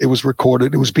out it was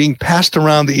recorded. It was being passed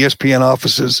around the ESPN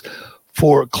offices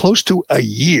for close to a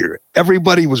year.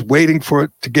 Everybody was waiting for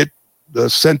it to get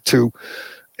sent to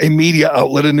a media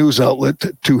outlet, a news outlet,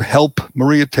 to help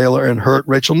Maria Taylor and hurt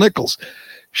Rachel Nichols.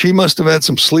 She must have had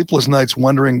some sleepless nights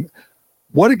wondering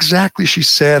what exactly she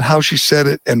said, how she said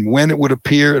it, and when it would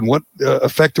appear, and what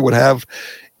effect it would have.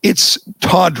 It's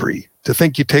tawdry to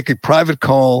think you take a private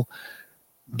call.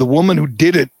 The woman who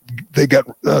did it, they got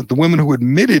the woman who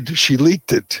admitted she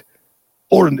leaked it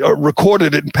or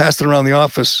recorded it and passed it around the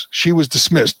office. She was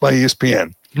dismissed by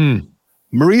ESPN.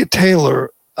 Maria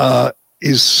Taylor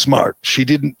is smart.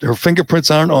 Her fingerprints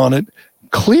aren't on it.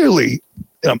 Clearly,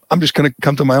 I'm just going to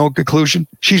come to my own conclusion.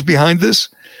 She's behind this.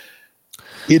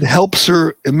 It helps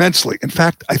her immensely. In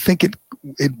fact, I think it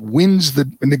wins the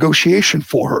negotiation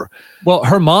for her. Well,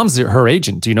 her mom's her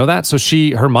agent. Do you know that? So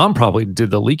her mom probably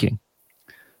did the leaking.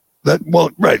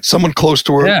 Right. Someone close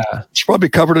to her. Yeah. She probably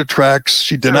covered her tracks.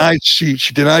 She denied she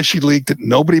leaked it.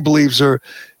 Nobody believes her.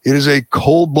 It is a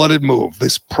cold-blooded move.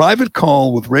 This private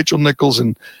call with Rachel Nichols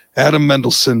and Adam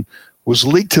Mendelson was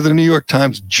leaked to the New York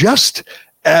Times just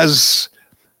as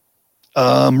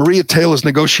Maria Taylor's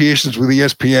negotiations with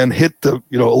ESPN hit the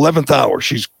 11th hour.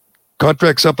 She's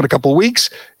contract's up in a couple of weeks.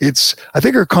 I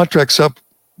think her contract's up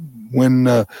when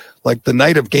like the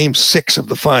night of Game 6 of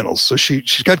the finals. So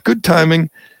she's got good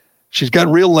timing. She's got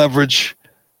real leverage.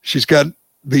 She's got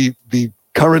the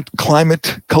current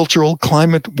cultural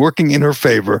climate working in her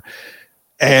favor.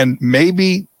 And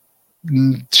maybe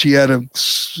she had a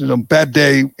bad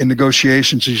day in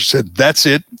negotiations. She said, that's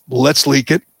it. Let's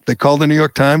leak it. They called the New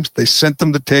York Times. They sent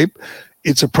them the tape.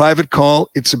 It's a private call.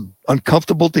 It's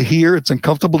uncomfortable to hear. It's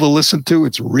uncomfortable to listen to.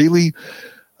 It's really,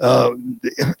 I'm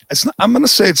going to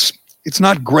say it's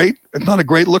not great. It's not a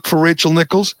great look for Rachel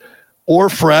Nichols, or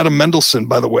for Adam Mendelsohn,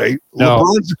 by the way. No.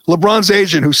 LeBron's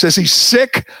agent, who says he's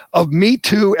sick of Me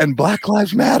Too and Black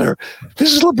Lives Matter.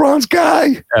 This is LeBron's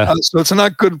guy. Yeah. So it's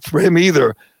not good for him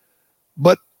either.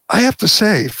 But I have to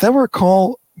say, if there were a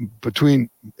call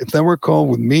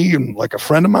with me and like a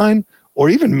friend of mine, or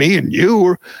even me and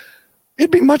you,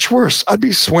 it'd be much worse. I'd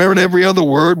be swearing every other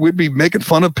word. We'd be making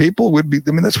fun of people.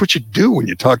 That's what you do when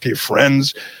you talk to your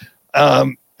friends.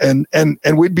 And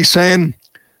we'd be saying,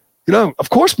 of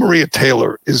course Maria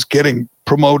Taylor is getting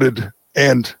promoted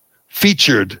and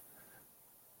featured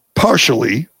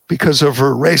partially because of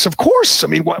her race. Of course. I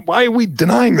mean, why are we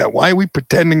denying that? Why are we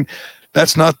pretending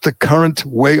that's not the current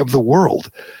way of the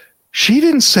world? She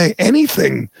didn't say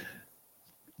anything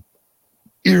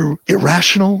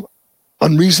irrational,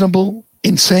 unreasonable,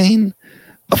 insane,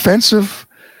 offensive.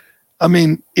 I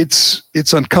mean, it's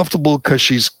uncomfortable because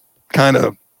she's kind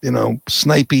of,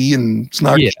 snipey and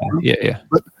snarky. Yeah.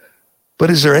 But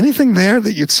is there anything there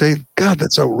that you'd say, God,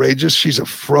 that's outrageous? She's a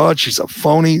fraud. She's a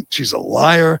phony. She's a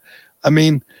liar. I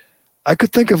mean, I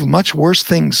could think of much worse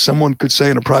things someone could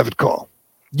say in a private call.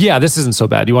 Yeah, this isn't so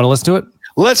bad. You want to listen to it?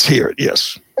 Let's hear it,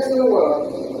 yes. In the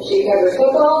world. She covers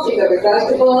football, she covers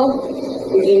basketball.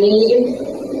 Would you need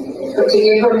to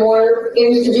give her more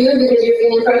things to do because you're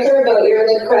feeling pressure about your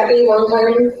crappy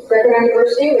one-time record on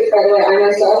diversity, which, by the way, I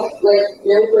myself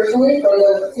know personally from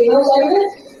the female side of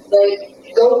it.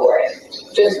 Go for it.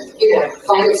 Just,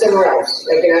 find it somewhere else.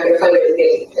 You're not going to find it with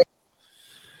me.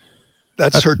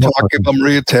 That's her talking about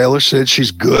Maria Taylor. Said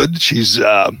she's good. She's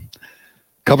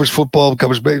covers football,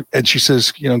 covers baseball, and she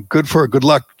says, good for her, good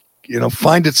luck.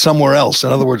 Find it somewhere else.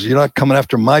 In other words, you're not coming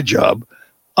after my job.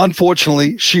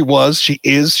 Unfortunately, she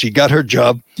got her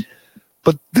job.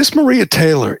 But this Maria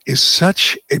Taylor is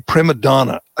such a prima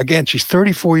donna. Again, she's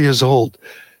 34 years old.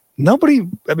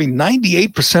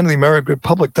 98% of the American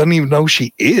public doesn't even know who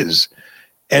she is.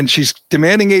 And she's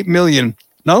demanding $8 million.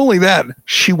 Not only that,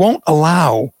 she won't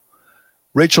allow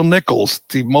Rachel Nichols,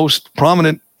 the most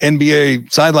prominent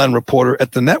NBA sideline reporter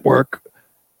at the network,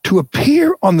 to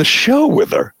appear on the show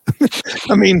with her.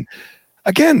 I mean,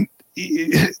 again,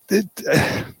 you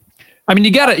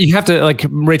have to,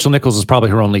 Rachel Nichols is probably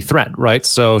her only threat, right?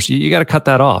 So you got to cut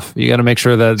that off. You got to make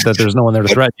sure that there's no one there to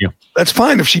threaten you. That's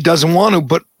fine if she doesn't want to,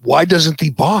 but why doesn't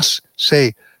the boss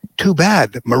say, too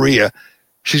bad, Maria,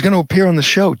 she's going to appear on the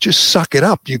show. Just suck it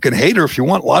up. You can hate her if you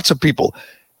want. Lots of people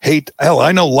hate. Hell,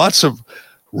 I know lots of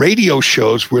radio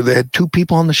shows where they had two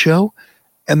people on the show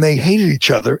and they hated each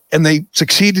other and they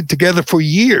succeeded together for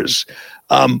years.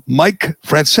 Mike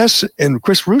Frances and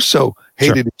Chris Russo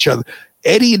hated each other.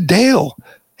 Eddie and Dale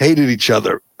hated each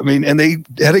other. I mean, and they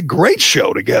had a great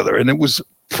show together, and it was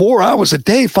 4 hours a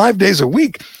day, 5 days a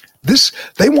week.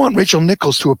 They want Rachel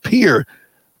Nichols to appear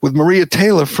with Maria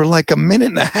Taylor for like a minute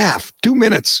and a half, 2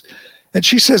 minutes. And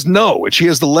she says no, and she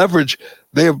has the leverage.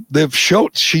 They've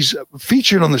showed she's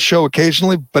featured on the show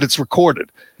occasionally, but it's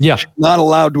recorded. Yeah. She's not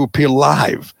allowed to appear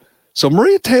live. So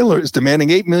Maria Taylor is demanding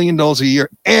 $8 million a year,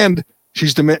 and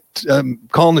she's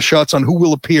calling the shots on who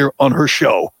will appear on her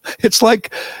show. It's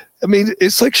like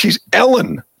she's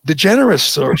Ellen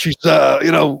DeGeneres, or she's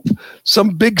some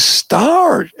big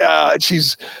star.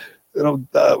 She's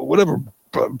whatever,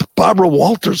 Barbara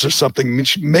Walters or something. I mean,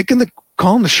 she's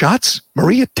calling the shots.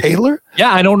 Maria Taylor.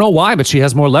 Yeah, I don't know why, but she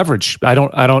has more leverage. I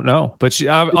don't know, but she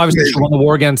obviously she won the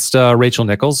war against Rachel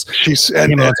Nichols. She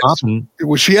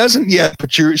hasn't yet,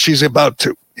 but she's about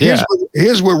to.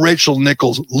 Here's where Rachel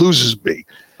Nichols loses me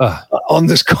on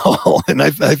this call, and I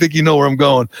think you know where I'm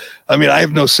going. I mean, I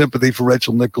have no sympathy for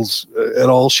Rachel Nichols at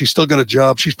all. She's still got a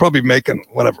job. She's probably making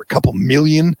a couple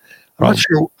million. I'm not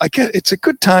sure. It's a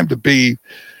good time to be.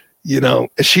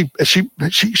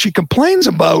 She complains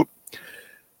about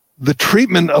the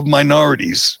treatment of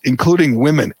minorities, including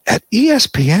women, at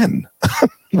ESPN.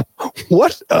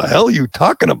 What the hell are you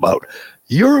talking about?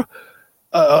 You're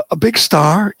a big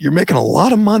star. You're making a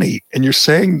lot of money, and you're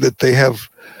saying that they have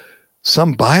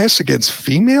some bias against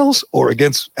females or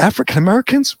against African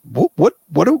Americans?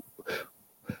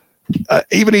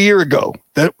 Even a year ago,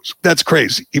 that's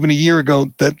crazy. Even a year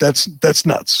ago, that's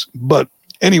nuts. But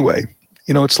anyway,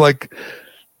 it's like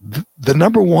the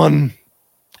number one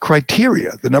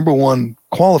criteria, the number one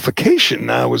qualification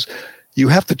now is you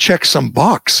have to check some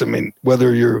box. I mean,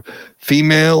 whether you're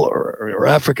female or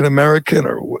African American,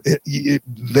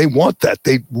 they want that.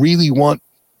 They really want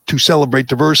to celebrate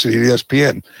diversity at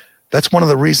ESPN. That's one of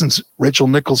the reasons Rachel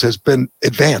Nichols has been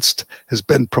advanced, has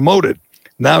been promoted.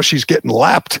 Now she's getting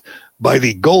lapped by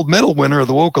the gold medal winner of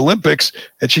the woke Olympics,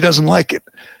 and she doesn't like it.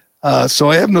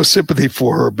 So I have no sympathy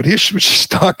for her. But here's what she's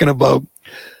talking about.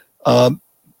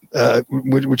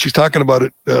 When she's talking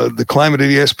about the climate at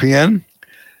ESPN,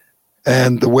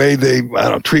 and the way they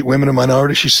treat women and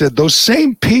minorities. She said those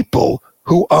same people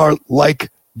who are like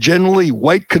generally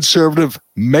white conservative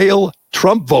male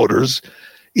Trump voters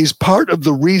is part of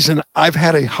the reason I've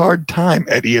had a hard time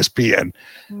at ESPN.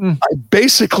 I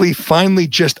basically finally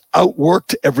just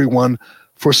outworked everyone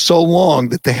for so long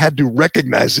that they had to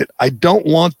recognize it. I don't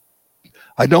want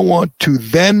to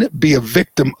then be a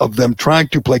victim of them trying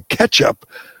to play catch up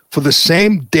for the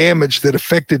same damage that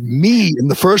affected me in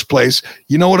the first place.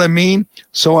 You know what I mean?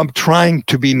 So I'm trying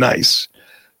to be nice.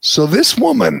 So this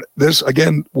woman, this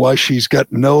again, why she's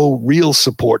got no real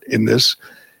support in this,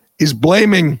 is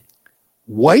blaming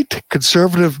white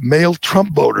conservative male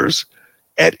Trump voters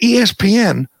at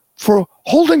ESPN for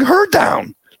holding her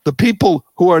down. The people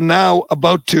who are now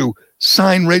about to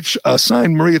sign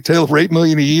Maria Taylor for $8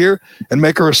 million a year and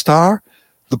make her a star,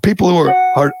 the people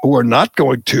who are not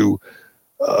going to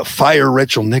fire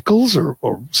Rachel Nichols or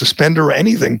suspend her or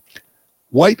anything.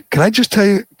 White, can I just tell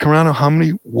you, Carano, how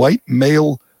many white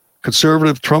male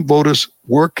conservative Trump voters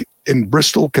work in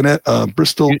Bristol,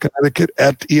 Connecticut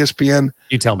at ESPN?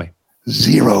 You tell me.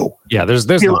 Zero. Yeah, there's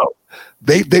zero.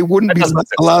 They wouldn't be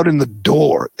allowed in the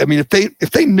door. I mean, if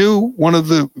they knew one of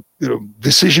the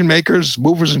decision makers,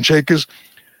 movers and shakers,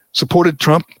 supported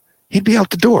Trump, he'd be out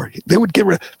the door. They would get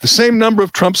rid. The same number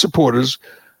of Trump supporters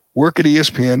work at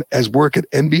ESPN as work at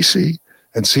NBC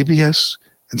and CBS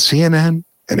and CNN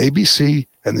and ABC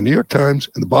and the New York Times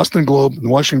and the Boston Globe and the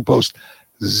Washington Post.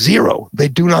 Zero. They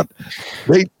do not.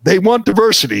 They want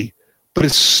diversity, but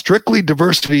it's strictly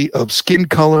diversity of skin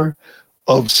color,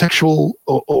 of sexual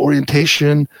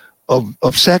orientation, of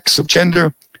sex, of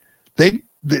gender.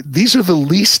 These are the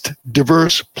least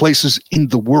diverse places in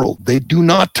the world. They do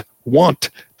not want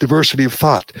diversity of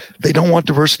thought. They don't want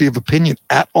diversity of opinion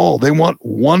at all. They want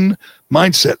one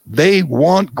mindset. They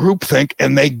want groupthink,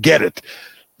 and they get it.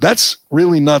 That's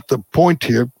really not the point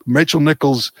here. Rachel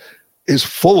Nichols is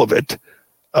full of it,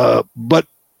 but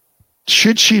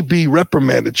should she be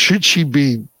reprimanded? Should she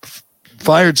be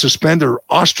fired, suspended, or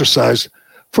ostracized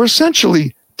for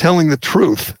essentially telling the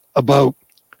truth about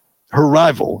her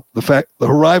rival, her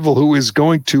rival who is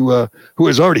going to, who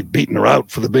has already beaten her out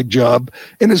for the big job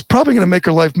and is probably going to make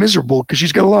her life miserable because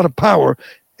she's got a lot of power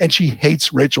and she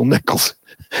hates Rachel Nichols.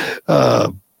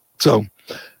 So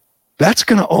that's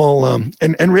going to all,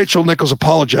 and Rachel Nichols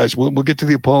apologized. We'll get to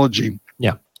the apology.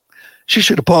 Yeah. She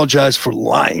should apologize for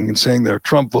lying and saying they're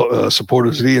Trump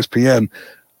supporters at ESPN,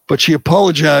 but she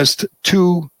apologized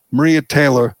to Maria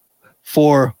Taylor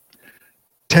for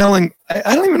telling,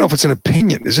 I don't even know if it's an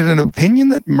opinion. Is it an opinion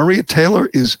that Maria Taylor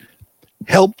is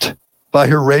helped by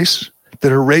her race, that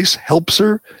her race helps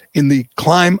her in the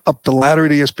climb up the ladder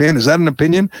at ESPN? Is that an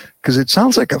opinion? Because it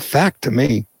sounds like a fact to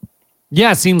me.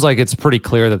 Yeah, it seems like it's pretty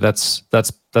clear that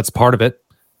that's part of it.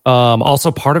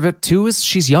 Also part of it too is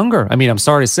she's younger. I mean, I'm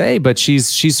sorry to say, but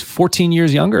she's 14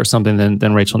 years younger or something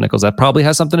than Rachel Nichols. That probably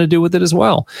has something to do with it as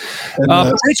well.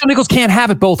 Rachel Nichols can't have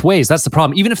it both ways. That's the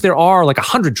problem. Even if there are like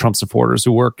 100 Trump supporters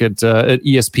who work at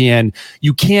ESPN,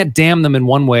 you can't damn them in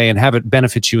one way and have it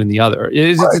benefit you in the other.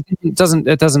 It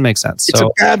doesn't make sense.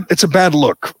 It's a bad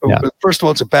look. Yeah. First of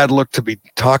all, it's a bad look to be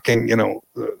talking,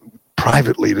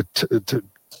 privately to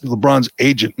LeBron's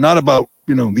agent, not about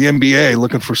the NBA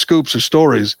looking for scoops or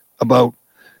stories, about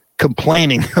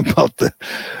complaining about the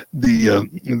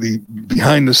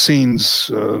behind the scenes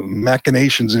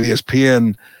machinations of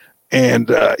ESPN, and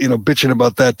bitching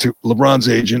about that to LeBron's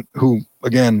agent, who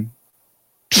again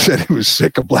said he was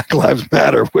sick of Black Lives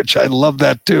Matter, which I love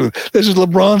that too. This is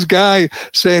LeBron's guy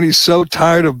saying he's so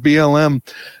tired of BLM.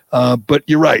 But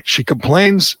you're right. She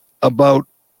complains about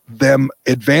them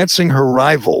advancing her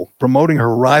rival, promoting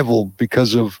her rival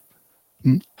because of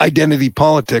identity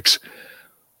politics,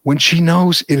 when she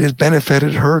knows it has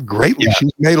benefited her greatly. Yeah.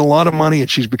 She's made a lot of money and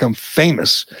she's become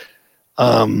famous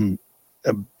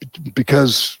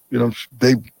because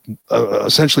they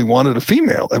essentially wanted a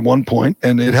female at one point,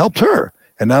 and it helped her,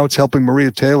 and now it's helping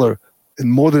Maria Taylor,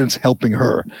 and more than it's helping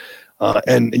her.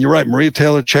 And you're right, Maria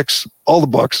Taylor checks all the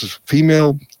boxes: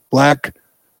 female, black,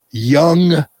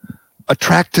 young,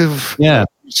 attractive. Yeah,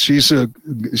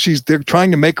 they're trying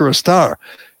to make her a star.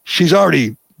 She's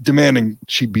already demanding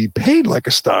she be paid like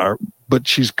a star, but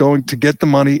she's going to get the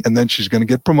money and then she's going to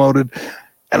get promoted.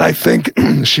 And I think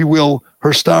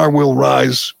her star will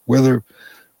rise, whether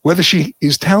she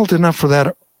is talented enough for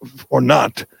that or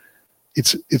not.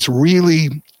 It's really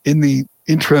in the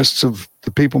interests of the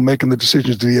people making the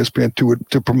decisions to ESPN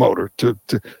to promote her,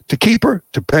 to keep her,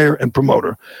 to pay her and promote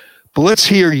her. But let's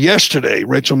hear yesterday.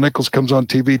 Rachel Nichols comes on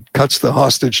TV, cuts the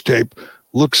hostage tape.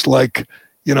 Looks like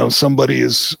somebody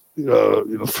is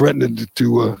threatening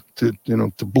to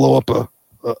blow up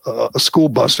a school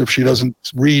bus if she doesn't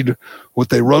read what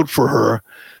they wrote for her.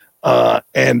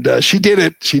 And she did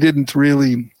it. She didn't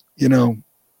really,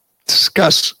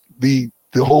 discuss the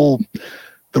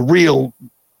real,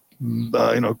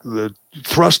 the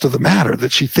thrust of the matter,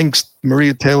 that she thinks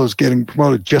Maria Taylor's getting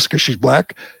promoted just because she's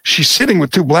black. She's sitting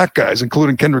with two black guys,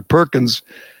 including Kendrick Perkins,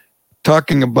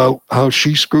 talking about how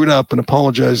she screwed up and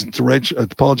apologizing to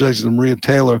Maria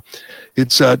Taylor.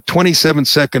 It's 27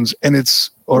 seconds, and it's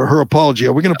her apology.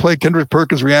 Are we going to play Kendrick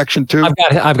Perkins' reaction too?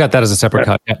 I've got that as a separate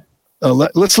cut. Yeah.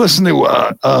 Let's listen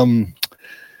to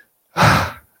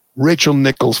Rachel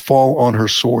Nichols fall on her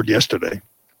sword yesterday.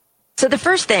 So the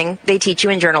first thing they teach you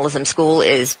in journalism school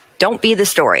is don't be the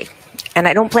story. And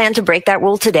I don't plan to break that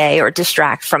rule today or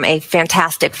distract from a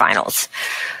fantastic finals.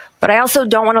 But I also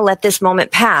don't want to let this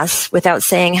moment pass without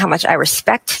saying how much I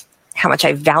respect, how much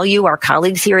I value our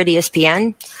colleagues here at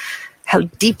ESPN, how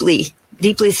deeply,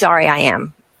 deeply sorry I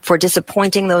am for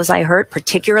disappointing those I hurt,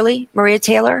 particularly Maria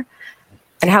Taylor,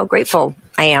 and how grateful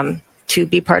I am to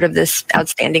be part of this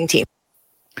outstanding team.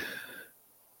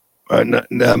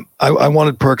 I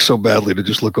wanted Perk so badly to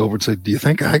just look over and say, do you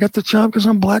think I got the job because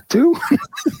I'm black too?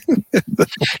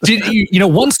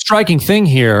 One striking thing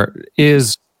here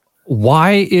is,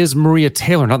 why is Maria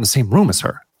Taylor not in the same room as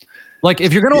her? Like,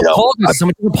 if you're going to apologize to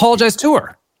someone, you apologize to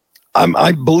her.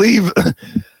 I believe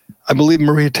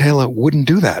Maria Taylor wouldn't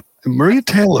do that. Maria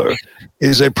Taylor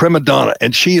is a prima donna,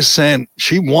 and she is saying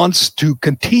she wants to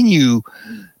continue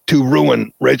to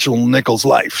ruin Rachel Nichols'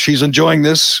 life. She's enjoying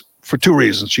this for two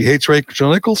reasons. She hates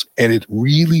Rachel Nichols, and it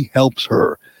really helps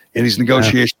her in these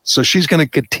negotiations. Yeah. So she's going to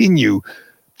continue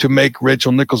to make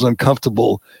Rachel Nichols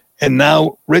uncomfortable. And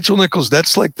now Rachel Nichols,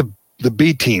 that's like the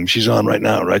B team she's on right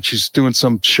now, right? She's doing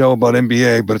some show about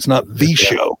NBA, but it's not the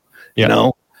show,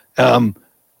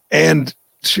 and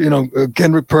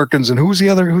Kendrick Perkins, and who's the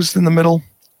other? Who's in the middle?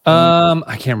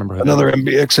 I can't remember. Another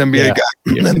ex-NBA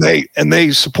guy, and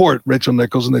they support Rachel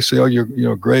Nichols, and they say, "Oh,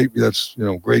 you're great. That's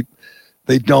great."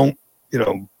 They don't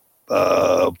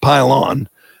pile on,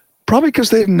 probably because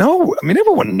they know. I mean,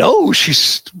 everyone knows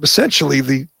she's essentially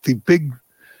the big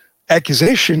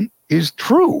accusation is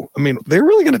true. I mean, they're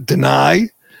really going to deny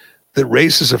that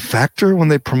race is a factor when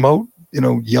they promote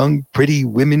young, pretty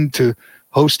women to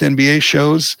host NBA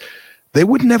shows. They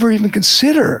would never even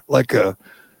consider like an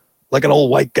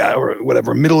old white guy or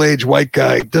whatever, a middle-aged white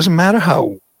guy. It doesn't matter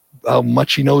how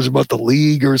much he knows about the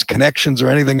league or his connections or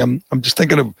anything. I'm just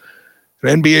thinking of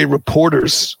NBA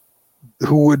reporters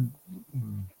who would,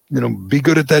 be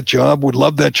good at that job, would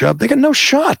love that job. They got no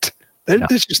shot. They're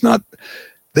just not.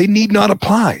 They need not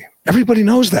apply. Everybody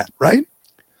knows that, right?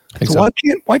 So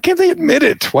why can't they admit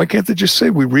it? Why can't they just say,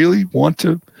 we really want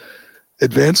to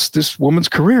advance this woman's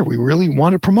career. We really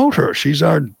want to promote her. She's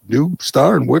our new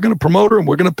star, and we're going to promote her, and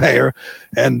we're going to pay her.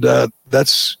 And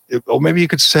that's, or maybe you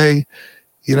could say,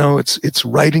 it's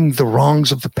righting the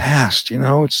wrongs of the past.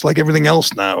 It's like everything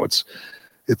else now.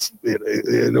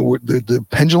 The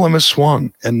pendulum has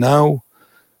swung, and now,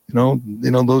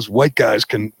 those white guys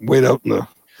can wait out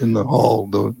in the hall.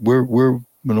 We're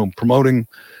promoting.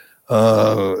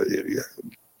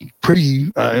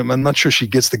 Pretty. I'm not sure she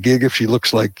gets the gig if she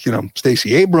looks like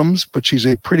Stacey Abrams, but she's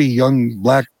a pretty young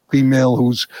black female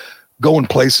who's going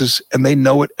places, and they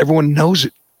know it. Everyone knows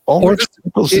it. All Rachel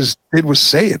Nichols did was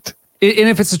say it. And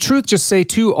if it's the truth, just say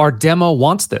too, our demo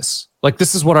wants this. Like,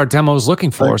 this is what our demo is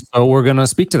looking for. Right. So we're going to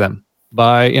speak to them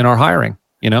in our hiring.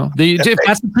 If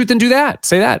that's the truth, then do that.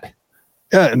 Say that.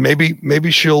 Yeah, and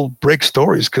maybe she'll break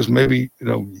stories because maybe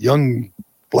young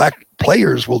black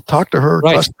players will talk to her,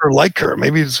 trust her, like her.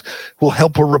 Maybe it will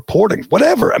help her reporting.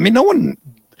 Whatever. I mean, no one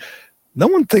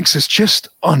thinks it's just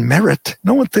on merit.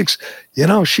 No one thinks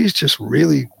she's just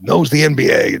really knows the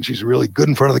NBA and she's really good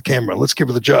in front of the camera. Let's give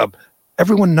her the job.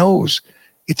 Everyone knows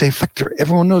it's a factor.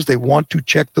 Everyone knows they want to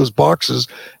check those boxes,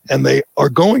 and they are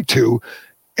going to.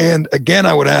 And again,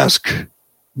 I would ask,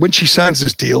 when she signs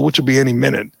this deal, which will be any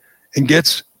minute, and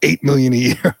gets $8 million a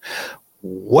year,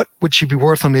 what would she be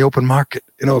worth on the open market?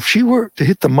 If she were to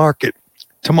hit the market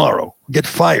tomorrow, get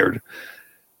fired,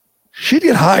 she'd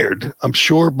get hired, I'm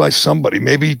sure, by somebody,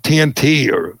 maybe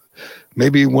TNT or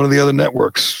maybe one of the other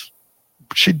networks.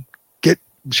 She'd get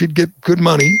good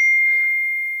money.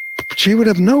 She would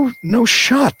have no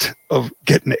shot of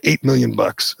getting $8 million.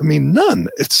 I mean, none.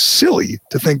 It's silly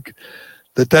to think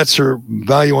that that's her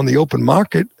value on the open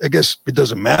market. I guess it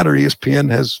doesn't matter. ESPN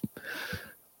has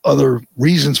other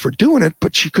reasons for doing it,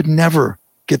 but she could never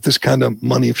get this kind of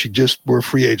money if she just were a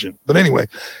free agent. But anyway,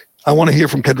 I want to hear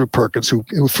from Kendrick Perkins, who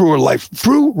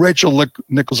threw Rachel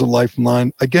Nichols a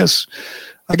lifeline. I guess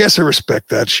I respect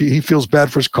that. He feels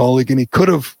bad for his colleague, and he could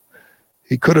have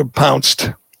pounced,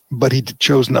 but he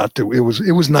chose not to. It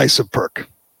was nice of Perk.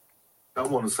 I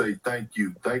want to say thank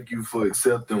you. Thank you for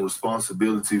accepting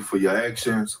responsibility for your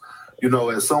actions.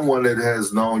 As someone that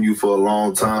has known you for a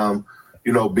long time,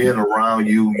 being around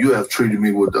you, you have treated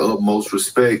me with the utmost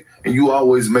respect, and you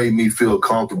always made me feel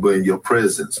comfortable in your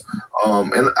presence.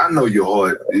 And I know your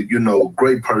heart,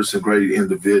 great person, great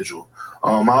individual.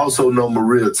 I also know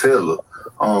Maria Taylor,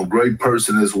 great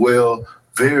person as well.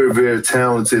 Very, very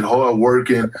talented,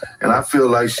 hardworking, and I feel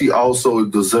like she also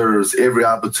deserves every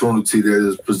opportunity that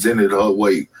is presented her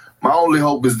way. My only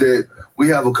hope is that we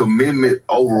have a commitment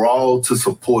overall to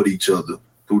support each other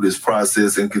through this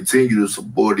process and continue to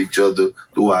support each other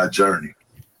through our journey.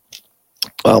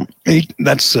 Well,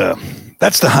 that's the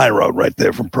high road right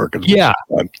there from Perkins. Yeah.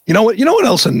 You know what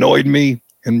else annoyed me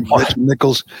in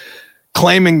Nichols?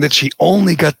 Claiming that she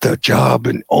only got the job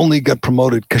and only got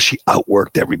promoted because she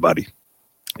outworked everybody.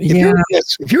 If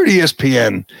you're at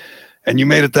ESPN and you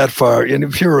made it that far, and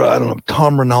if you're, I don't know,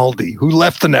 Tom Rinaldi, who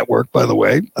left the network, by the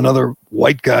way, another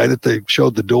white guy that they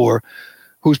showed the door,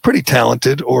 who's pretty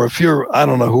talented, or if you're, I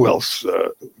don't know who else,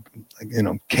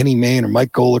 Kenny Mayne or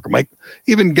Mike Golick or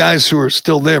even guys who are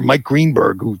still there, Mike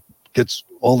Greenberg, who gets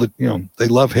all the, they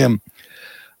love him.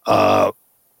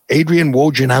 Adrian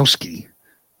Wojnarowski,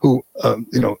 who,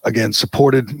 again,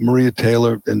 supported Maria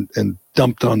Taylor and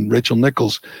dumped on Rachel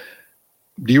Nichols.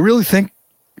 Do you really think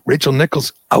Rachel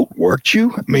Nichols outworked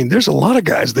you? I mean, there's a lot of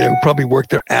guys there who probably worked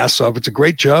their ass off. It's a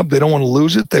great job. They don't want to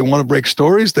lose it. They want to break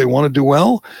stories. They want to do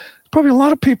well. There's probably a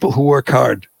lot of people who work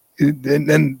hard.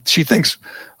 And she thinks,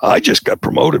 I just got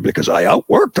promoted because I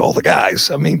outworked all the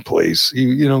guys. I mean, please,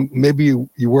 maybe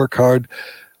you work hard.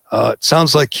 It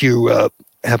sounds like you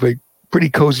have a pretty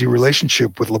cozy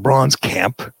relationship with LeBron's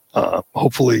camp.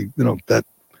 Hopefully, that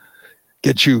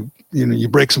gets you, you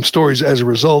break some stories as a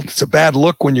result. It's a bad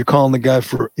look when you're calling the guy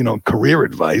for, career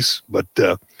advice. But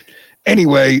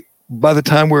anyway, by the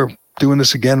time we're doing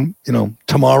this again,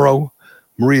 tomorrow,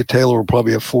 Maria Taylor will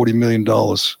probably have $40 million.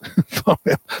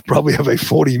 Probably have a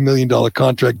 $40 million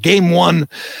contract. Game 1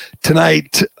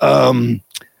 tonight,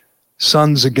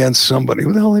 Suns against somebody.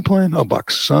 Who the hell are they playing? Oh,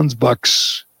 Bucks. Suns,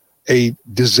 Bucks. A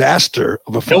disaster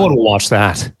of a film. No one will watch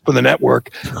that for the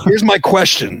network. Here's my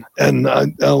question, and I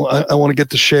want to get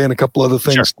to Shea and a couple other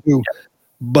things too.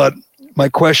 But my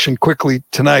question quickly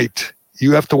tonight,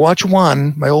 you have to watch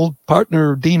one. My old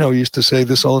partner Dino used to say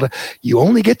this all the time. You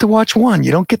only get to watch one.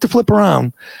 You don't get to flip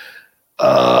around.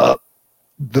 The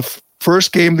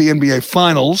first game of the NBA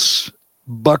Finals,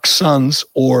 Bucks Suns,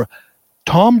 or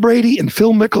Tom Brady and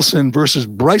Phil Mickelson versus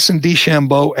Bryson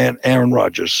DeChambeau and Aaron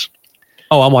Rodgers.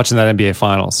 Oh, I'm watching that NBA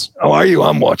Finals. Oh, are you?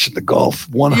 I'm watching the golf.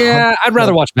 Yeah, I'd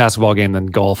rather watch a basketball game than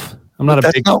golf. I'm not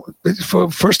a big...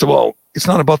 First of all, it's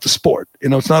not about the sport.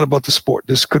 It's not about the sport.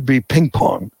 This could be ping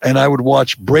pong. And I would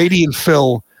watch Brady and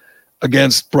Phil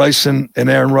against Bryson and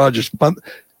Aaron Rodgers.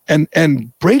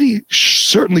 And Brady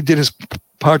certainly did his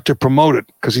part to promote it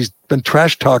because he's been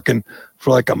trash talking for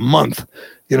like a month.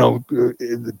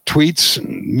 The tweets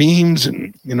and memes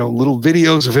and, little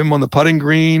videos of him on the putting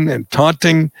green and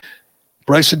taunting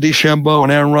Bryson DeChambeau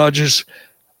and Aaron Rodgers.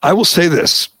 I will say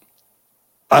this.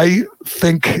 I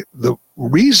think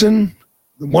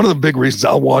one of the big reasons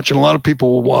I'll watch, and a lot of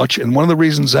people will watch, and one of the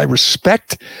reasons I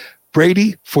respect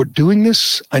Brady for doing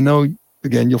this, I know,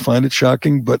 again, you'll find it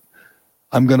shocking, but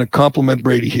I'm going to compliment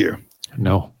Brady here.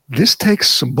 No. This takes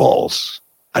some balls.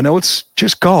 I know it's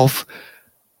just golf,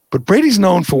 but Brady's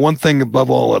known for one thing above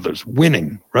all others,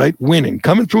 winning, right? Winning,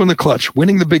 coming through in the clutch,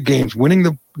 winning the big games, winning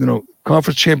the,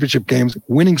 conference championship games,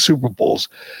 winning Super Bowls.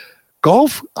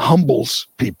 Golf humbles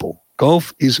people.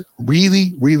 Golf is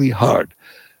really, really hard.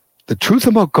 The truth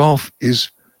about golf is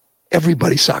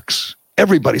everybody sucks.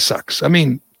 Everybody sucks. I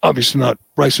mean, obviously not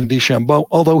Bryson DeChambeau,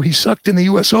 although he sucked in the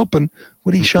U.S. Open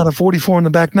when he shot a 44 in the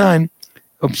back nine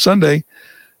of Sunday.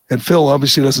 And Phil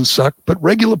obviously doesn't suck. But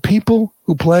regular people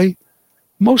who play,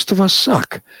 most of us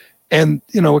suck. And,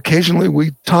 occasionally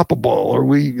we top a ball or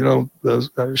we,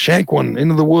 shank one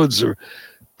into the woods. Or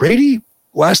Brady,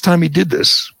 last time he did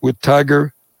this with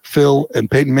Tiger, Phil, and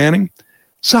Peyton Manning,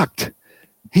 sucked.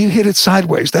 He hit it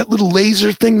sideways. That little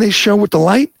laser thing they show with the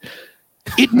light,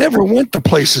 it never went to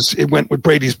places it went with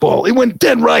Brady's ball. It went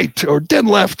dead right or dead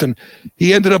left. And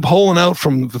he ended up holing out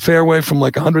from the fairway from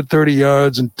like 130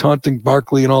 yards and taunting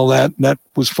Barkley and all that. And that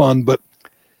was fun. But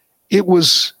it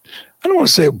was... I don't want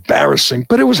to say embarrassing,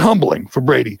 but it was humbling for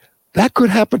Brady. That could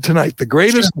happen tonight. The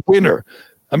greatest winner,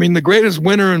 the greatest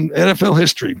winner in NFL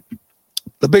history,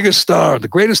 the biggest star, the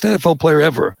greatest NFL player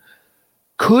ever,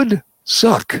 could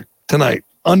suck tonight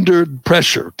under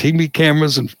pressure. TV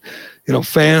cameras and,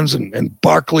 fans and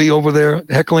Barkley over there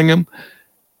heckling him.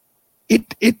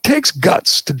 it takes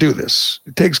guts to do this.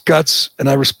 It takes guts, and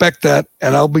I respect that,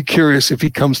 and I'll be curious if he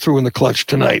comes through in the clutch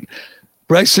tonight.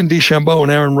 Bryson DeChambeau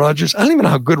and Aaron Rodgers, I don't even know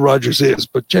how good Rodgers is,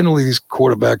 but generally these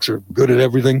quarterbacks are good at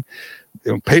everything.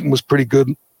 Peyton was pretty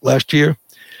good last year.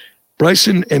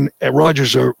 Bryson and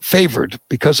Rodgers are favored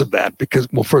because of that.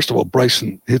 Because, well, first of all,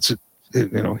 Bryson hits it,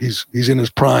 he's in his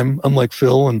prime, unlike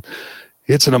Phil, and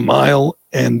hits it a mile,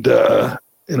 and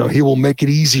he will make it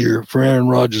easier for Aaron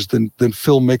Rodgers than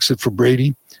Phil makes it for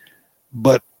Brady.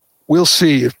 But we'll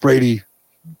see if Brady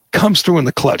comes through in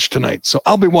the clutch tonight. So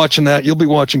I'll be watching that. You'll be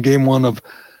watching game one of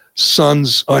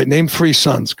Suns. All right, name 3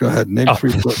 Suns. Go ahead. Name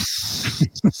 3.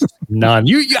 None.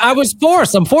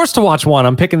 I'm forced to watch one.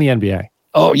 I'm picking the NBA.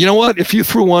 Oh, you know what? If you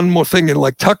threw one more thing in,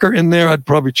 like Tucker in there, I'd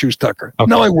probably choose Tucker. Okay.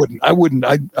 No, I wouldn't.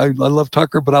 I love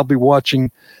Tucker, but I'll be watching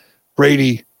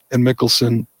Brady and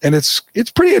Mickelson, and it's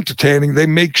pretty entertaining. They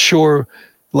make sure,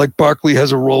 like, Barkley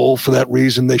has a role for that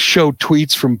reason. They show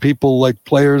tweets from people like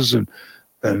players and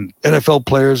NFL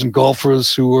players and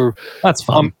golfers who are that's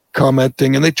fun.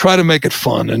 Commenting, and they try to make it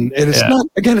fun. And it's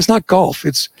it's not golf.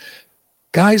 It's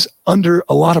guys under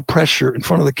a lot of pressure in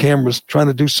front of the cameras trying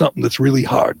to do something that's really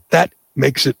hard. That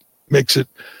makes it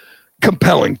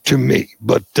compelling to me.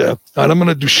 But I'm going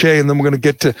to do Shea, and then we're going to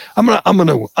get to. I'm going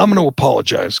to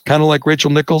apologize, kind of like Rachel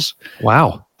Nichols.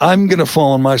 Wow. I'm going to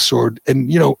fall on my sword, and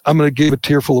I'm going to give a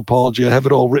tearful apology. I have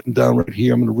it all written down right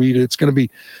here. I'm going to read it. It's going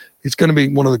to be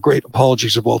one of the great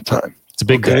apologies of all time. It's a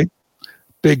big day.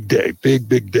 Big day,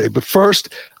 big day. But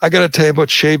first, I got to tell you about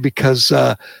Shea because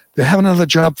they're having another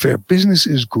job fair. Business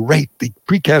is great. The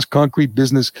precast concrete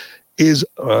business is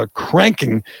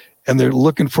cranking, and they're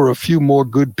looking for a few more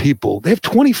good people. They have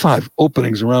 25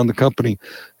 openings around the company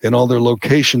in all their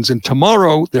locations. And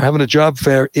tomorrow, they're having a job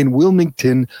fair in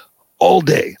Wilmington all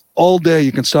day. All day,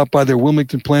 you can stop by their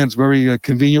Wilmington plant. It's very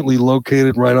conveniently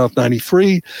located right off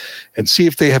 93 and see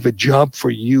if they have a job for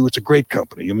you. It's a great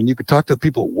company. I mean, you can talk to the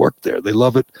people who work there. They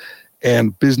love it,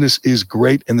 and business is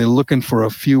great, and they're looking for a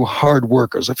few hard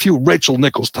workers, a few Rachel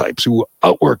Nichols types who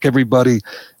outwork everybody.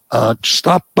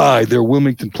 Stop by their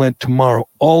Wilmington plant tomorrow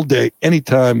all day,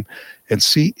 anytime, and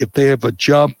see if they have a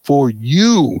job for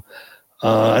you.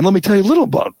 And let me tell you a little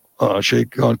about Shea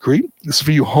Concrete. This is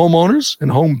for you homeowners and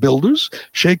home builders.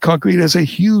 Shea Concrete has a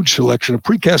huge selection of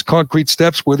precast concrete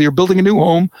steps. Whether you're building a new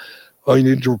home or you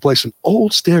need to replace an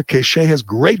old staircase, Shea has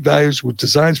great values with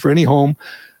designs for any home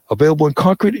available in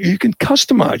concrete. You can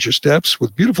customize your steps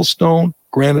with beautiful stone,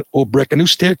 granite, or brick. A new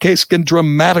staircase can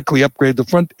dramatically upgrade the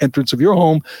front entrance of your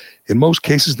home. In most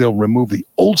cases, they'll remove the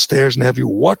old stairs and have you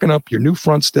walking up your new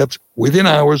front steps within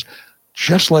hours.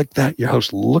 Just like that, your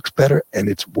house looks better and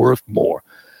it's worth more.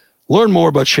 Learn more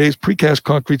about Shea's precast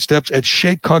concrete steps at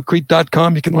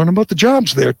sheaconcrete.com. You can learn about the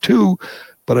jobs there too,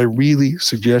 but I really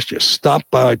suggest you stop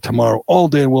by tomorrow all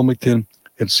day in Wilmington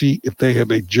and see if they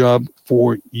have a job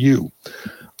for you.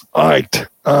 All right.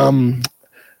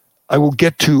 I will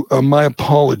get to my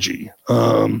apology.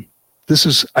 This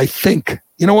is, I think,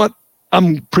 you know what?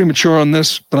 I'm premature on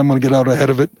this, but I'm going to get out ahead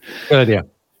of it. Good idea.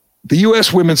 The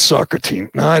U.S. women's soccer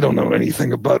team. Now, I don't know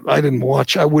anything about. I didn't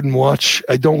watch. I wouldn't watch.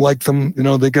 I don't like them.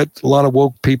 They got a lot of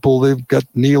woke people. They've got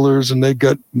kneelers, and they've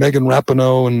got Megan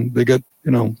Rapinoe, and they got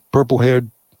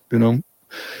purple-haired,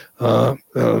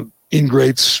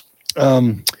 ingrates.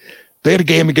 They had a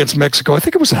game against Mexico. I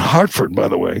think it was in Hartford, by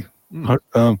the way.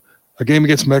 A game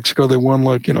against Mexico. They won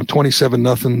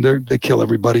 27-0. They kill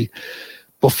everybody.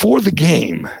 Before the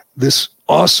game, this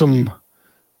awesome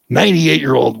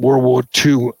 98-year-old World War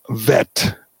II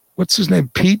vet. What's his name?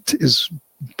 Pete is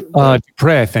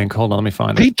Dupre, I think. Hold on, let me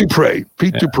find Pete it. Dupre.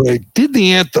 Dupre did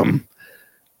the anthem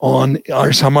on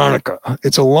Ars Harmonica.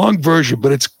 It's a long version,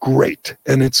 but it's great.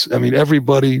 And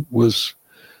everybody was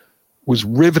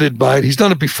riveted by it. He's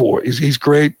done it before. He's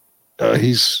great.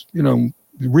 He's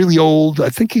really old. I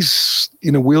think he's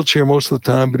in a wheelchair most of the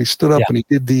time, but he stood up and he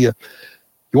did the.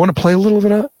 You want to play a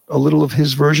little of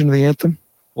his version of the anthem?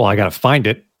 Well, I got to find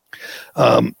it.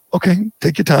 Okay,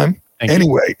 take your time.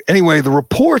 Anyway, the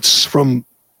reports from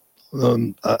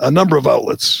a number of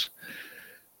outlets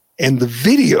and the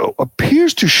video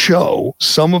appears to show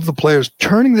some of the players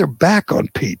turning their back on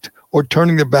Pete or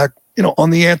turning their back, on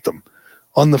the anthem,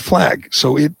 on the flag.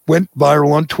 So it went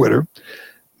viral on Twitter.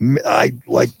 I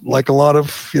like a lot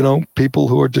of people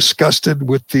who are disgusted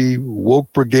with the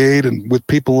woke brigade and with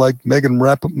people like Megan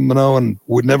Rapinoe and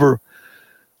would never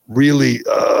really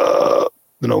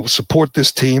support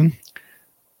this team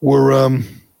were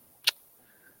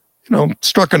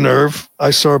struck a nerve.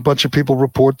 I saw a bunch of people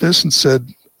report this and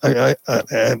said I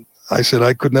said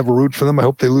I could never root for them. I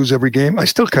hope they lose every game. I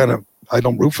still I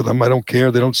don't root for them. I don't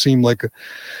care. They don't seem like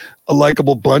a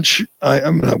likable bunch.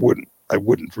 I I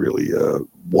wouldn't really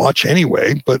watch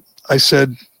anyway. But I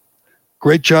said,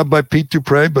 great job by Pete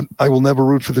Dupre, but I will never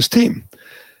root for this team.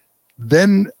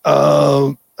 Then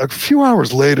a few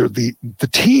hours later, the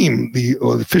team, the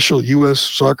official U.S.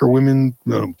 Soccer Women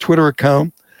Twitter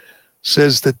account,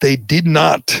 says that they did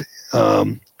not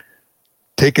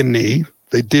take a knee.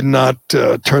 They did not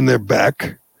turn their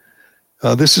back.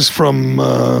 This is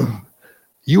from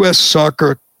U.S.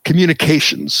 Soccer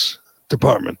Communications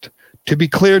Department. To be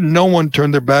clear, no one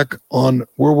turned their back on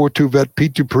World War II vet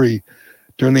Pete Dupree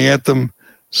during the anthem.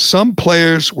 Some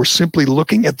players were simply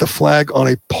looking at the flag on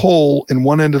a pole in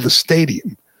one end of the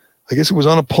stadium. I guess it was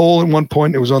on a pole at one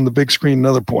point. It was on the big screen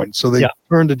another point. So they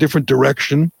turned a different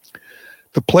direction.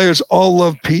 The players all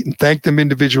loved Pete and thanked him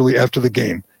individually after the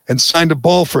game and signed a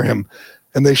ball for him.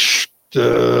 And they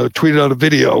tweeted out a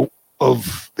video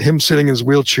of him sitting in his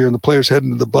wheelchair and the players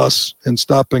heading to the bus and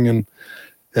stopping and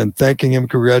thanking him,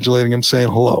 congratulating him, saying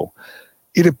hello.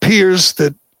 It appears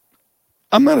that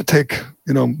I'm not to take,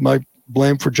 my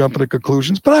blame for jumping to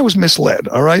conclusions, but I was misled.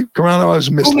 All right, Carano, I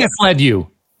was misled. Who misled you?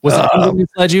 Was it who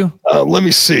misled you? Let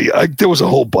me see. There was a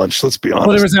whole bunch. Let's be honest.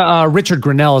 Well, there was Richard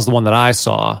Grinnell is the one that I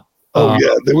saw.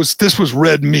 This was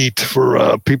red meat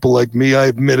for people like me. I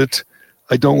admit it.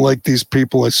 I don't like these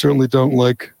people. I certainly don't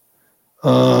like.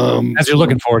 As you're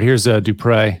looking for it, here's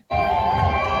Dupre.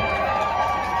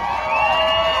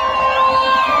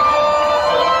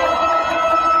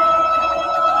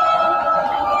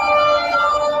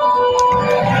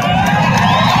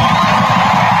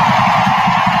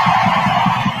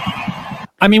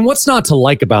 I mean, what's not to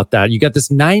like about that? You got this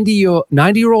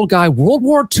 90-year-old guy, World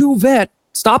War II vet,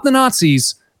 stop the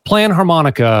Nazis, playing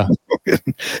harmonica.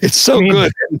 It's so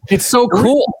good. It's so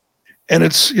cool. And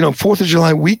it's, 4th of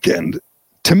July weekend.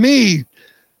 To me,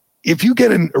 if you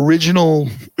get an original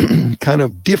kind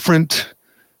of different,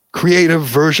 creative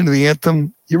version of the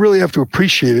anthem, you really have to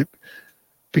appreciate it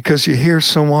because you hear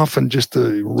so often just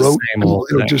the rote,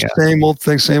 same old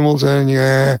thing, same old thing,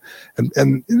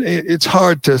 and it's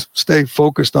hard to stay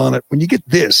focused on it. When you get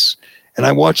this, and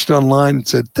I watched it online and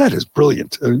said, that is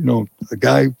brilliant. The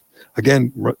guy,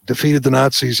 again, defeated the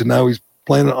Nazis, and now he's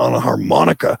playing it on a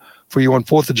harmonica for you on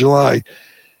 4th of July.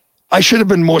 I should have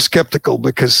been more skeptical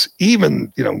because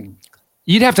even,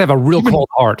 you'd have to have a real cold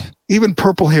heart. Even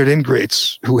purple-haired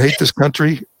ingrates who hate this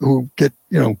country, who get,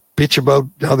 bitch about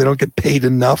how they don't get paid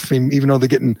enough, even though they're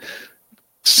getting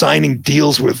signing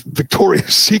deals with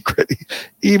Victoria's Secret.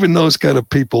 Even those kind of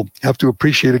people have to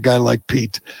appreciate a guy like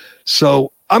Pete.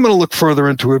 So I'm going to look further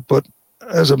into it, but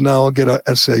as of now, I'll get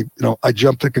a say, I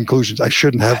jumped to conclusions I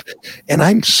shouldn't have. And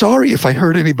I'm sorry if I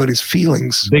hurt anybody's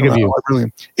feelings. Big of you.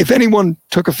 If anyone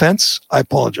took offense, I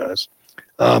apologize.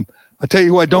 I'll tell you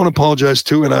who I don't apologize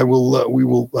to, and we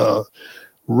will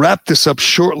wrap this up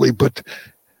shortly, but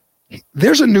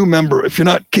there's a new member, if you're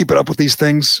not keeping up with these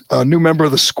things, a new member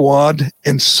of the squad,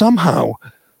 and somehow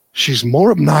she's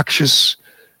more obnoxious,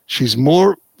 she's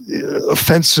more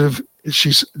offensive,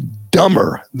 she's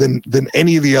dumber than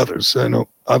any of the others. I know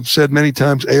I've said many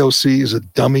times AOC is a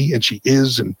dummy, and she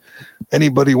is, and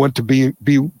anybody who went to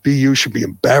BU should be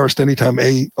embarrassed anytime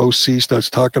AOC starts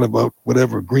talking about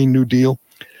whatever, Green New Deal.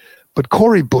 But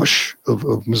Cori Bush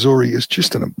of Missouri is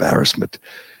just an embarrassment.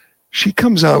 She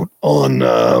comes out on,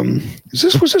 was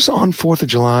this on 4th of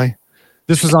July?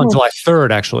 This was on July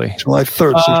 3rd, actually. July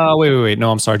 3rd. Wait. No,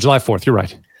 I'm sorry. July 4th. You're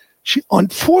right. She, on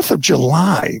 4th of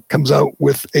July, comes out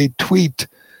with a tweet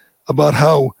about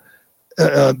how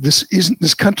this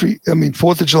country,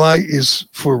 4th of July is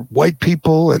for white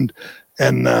people and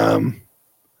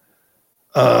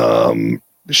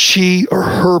she or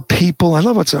her people. I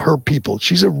love it's her people.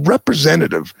 She's a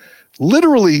representative.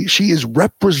 Literally, she is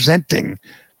representing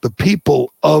the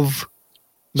people of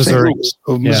Missouri.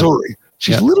 Missouri.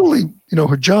 She's literally,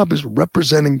 her job is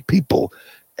representing people.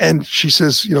 And she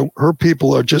says, her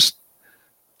people are just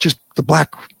the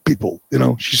black people.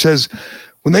 She says,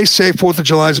 when they say 4th of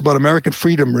July is about American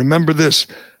freedom, remember this,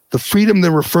 the freedom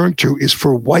they're referring to is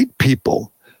for white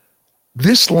people.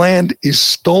 This land is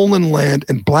stolen land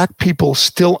and black people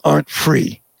still aren't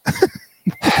free.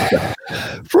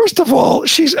 First of all,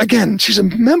 she's a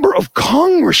member of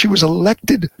Congress. She was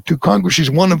elected to Congress.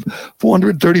 She's one of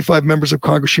 435 members of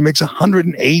Congress. She makes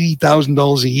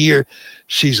 $180,000 a year.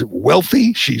 She's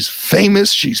wealthy. She's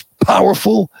famous. She's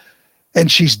powerful. And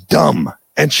she's dumb.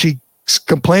 And she's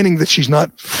complaining that she's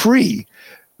not free.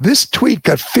 This tweet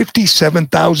got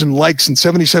 57,000 likes and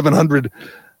 7,700,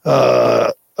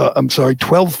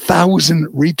 12,000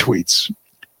 retweets.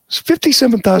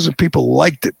 57,000 people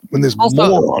liked it when this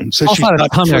moron said she's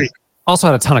not free. Also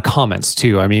had a ton of comments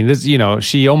too. I mean, this,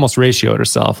 she almost ratioed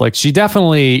herself. Like she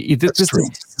definitely, this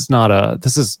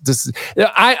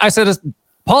I said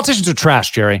politicians are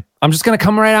trash, Jerry. I'm just going to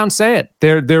come right out and say it.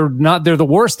 They're the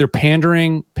worst. They're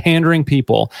pandering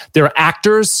people. They're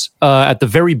actors at the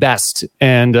very best.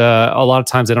 And a lot of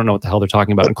times they don't know what the hell they're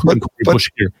talking about, including Cori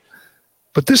Bush here.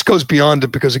 But this goes beyond it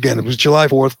because, again, it was July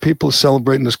 4th. People are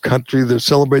celebrating this country. They're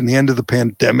celebrating the end of the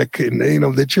pandemic. And,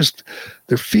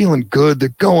 they're feeling good. They're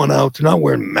going out. They're not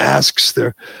wearing masks.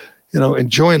 They're,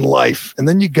 enjoying life. And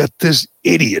then you got this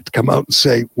idiot come out and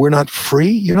say, we're not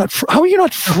free? You're not free? How are you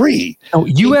not free? No,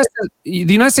 the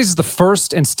United States is the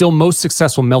first and still most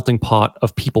successful melting pot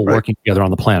of people working together on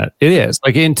the planet. It is.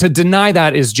 And to deny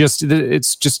that is just,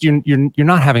 it's just, you're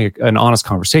not having an honest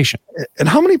conversation. And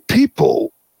how many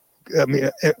people...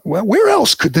 where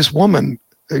else could this woman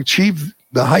reach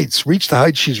the heights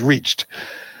she's reached?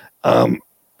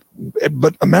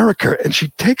 But America, and she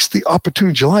takes the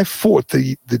opportunity, July 4th,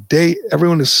 the day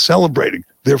everyone is celebrating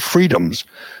their freedoms,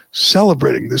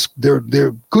 celebrating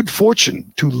their good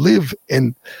fortune to live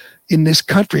in this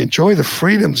country, enjoy the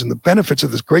freedoms and the benefits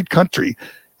of this great country.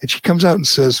 And she comes out and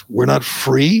says, we're not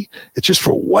free. It's just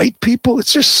for white people.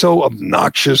 It's just so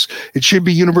obnoxious. It should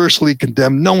be universally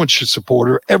condemned. No one should support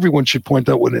her. Everyone should point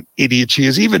out what an idiot she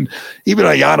is. Even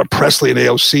Ayanna Pressley and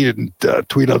AOC didn't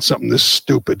tweet out something this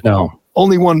stupid. No.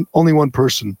 Only one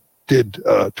person did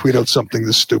tweet out something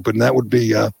this stupid, and that would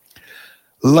be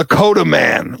Lakota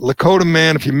Man. Lakota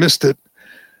Man, if you missed it,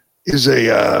 is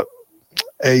a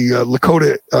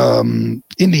Lakota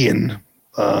Indian.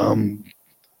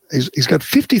 He's got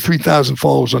 53,000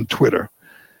 followers on Twitter.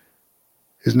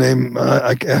 His name,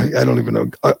 I don't even know.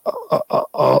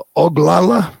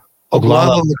 Oglala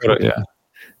Lakota. Yeah.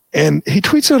 And he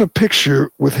tweets out a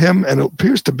picture with him, and it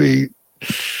appears to be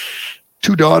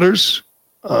two daughters,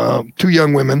 two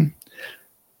young women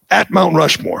at Mount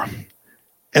Rushmore.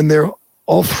 And they're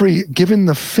all three giving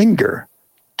the finger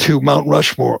to Mount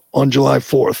Rushmore on July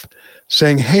 4th,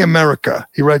 saying, hey, America.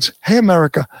 He writes, hey,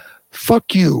 America,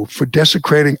 fuck you for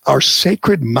desecrating our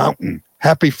sacred mountain.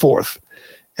 Happy 4th.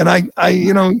 And I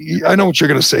know what you're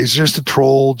going to say. He's just a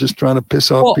troll, just trying to piss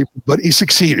off people. But he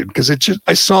succeeded because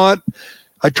I saw it.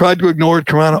 I tried to ignore it,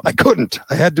 Carano. I couldn't.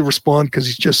 I had to respond because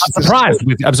he's just. I'm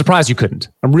surprised you couldn't.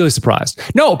 I'm really surprised.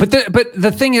 No, but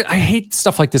the thing is, I hate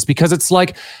stuff like this because it's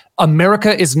like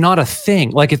America is not a thing.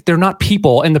 Like if they're not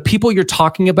people, and the people you're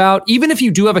talking about, even if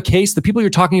you do have a case, the people you're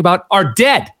talking about are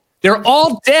dead. They're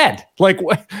all dead. Like,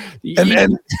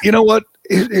 and you know what?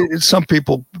 Some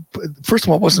people, first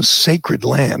of all, it wasn't sacred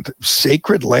land.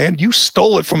 Sacred land? You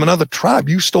stole it from another tribe.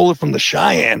 You stole it from the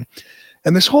Cheyenne.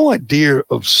 And this whole idea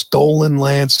of stolen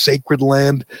land, sacred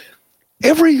land,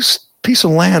 every piece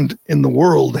of land in the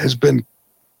world has been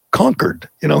conquered.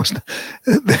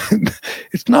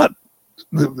 It's not,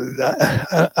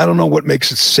 I don't know what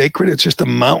makes it sacred. It's just a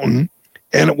mountain.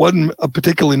 And it wasn't a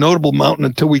particularly notable mountain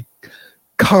until we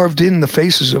carved in the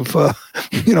faces of,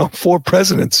 4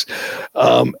 presidents.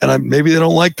 And maybe they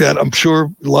don't like that. I'm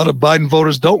sure a lot of Biden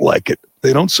voters don't like it.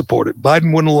 They don't support it.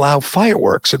 Biden wouldn't allow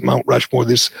fireworks at Mount Rushmore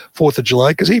this 4th of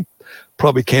July because he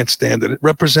probably can't stand it. It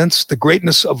represents the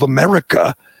greatness of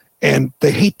America, and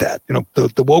they hate that.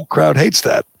 The woke crowd hates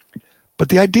that. But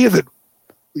the idea that,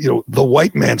 the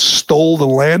white man stole the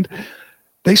land,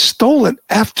 they stole it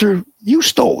after you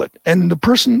stole it, and the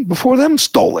person before them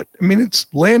stole it. I mean,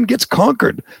 land gets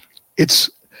conquered. It's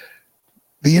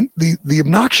the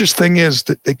obnoxious thing is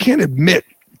that they can't admit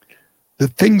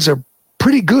that things are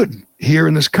pretty good here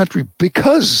in this country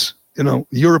because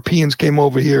Europeans came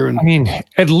over here. And I mean,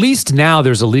 at least now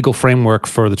there's a legal framework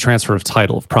for the transfer of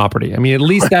title of property. I mean, at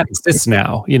least that exists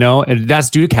now, and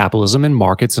that's due to capitalism and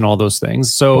markets and all those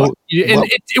things. So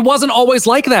it wasn't always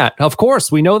like that. Of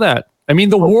course, we know that. I mean,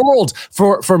 the world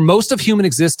for most of human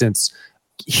existence,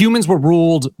 humans were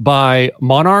ruled by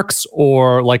monarchs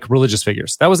or like religious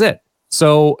figures. That was it.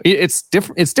 So it's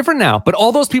different. It's different now, but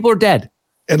all those people are dead.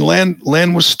 And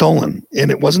land was stolen, and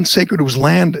it wasn't sacred. It was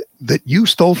land that you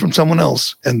stole from someone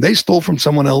else, and they stole from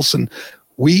someone else. And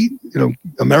we,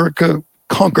 America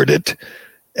conquered it.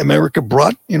 America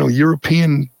brought,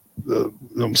 European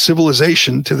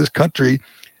civilization to this country.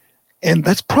 And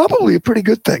that's probably a pretty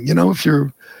good thing.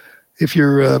 If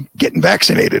you're getting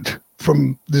vaccinated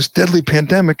from this deadly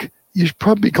pandemic, you should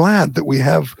probably be glad that we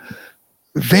have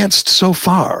advanced so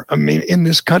far. I mean, in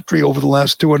this country over the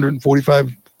last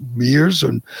 245 years,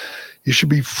 and you should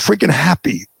be freaking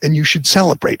happy, and you should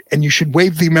celebrate, and you should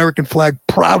wave the American flag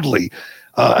proudly.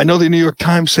 I know the New York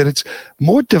Times said it's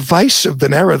more divisive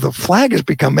than ever. The flag has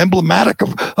become emblematic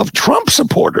of Trump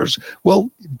supporters. Well,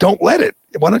 don't let it.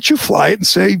 Why don't you fly it and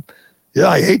say, yeah,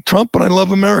 I hate Trump, but I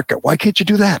love America. Why can't you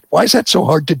do that? Why is that so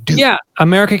hard to do? Yeah,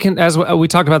 America can, as we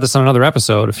talked about this on another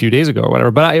episode a few days ago or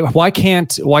whatever. But why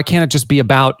can't it just be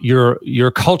about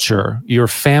your culture, your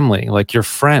family, like your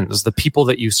friends, the people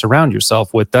that you surround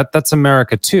yourself with? That's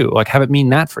America too. Like, have it mean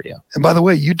that for you. And by the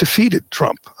way, you defeated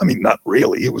Trump. I mean, not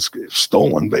really. It was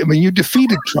stolen, but I mean, you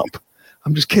defeated Trump.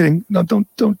 I'm just kidding. No,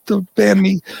 don't ban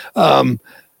me.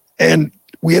 And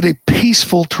we had a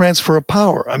peaceful transfer of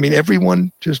power. I mean,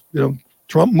 everyone just,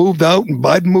 Trump moved out and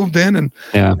Biden moved in, and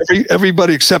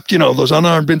everybody except, those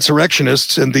unarmed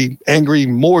insurrectionists and the angry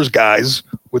Moors guys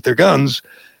with their guns,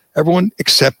 everyone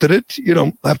accepted it. You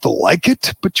don't have to like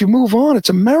it, but you move on. It's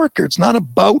America. It's not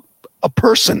about a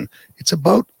person. It's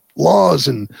about laws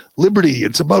and liberty.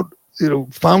 It's about,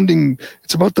 founding.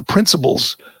 It's about the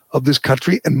principles of this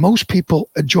country, and most people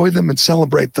enjoy them and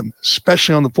celebrate them,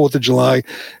 especially on the 4th of July.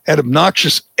 And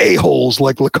obnoxious a-holes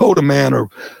like Lakota Man or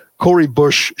Cori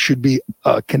Bush should be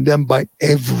condemned by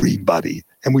everybody.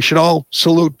 And we should all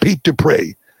salute Pete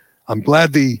Dupree. I'm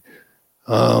glad the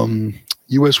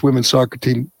U.S. women's soccer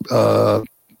team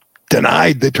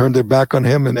denied they turned their back on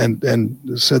him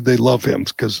and said they love him,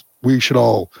 because we should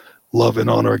all love and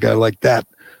honor a guy like that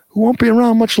who won't be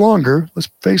around much longer. Let's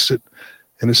face it.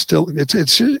 And it's still,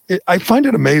 I find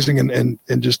it amazing and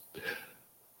just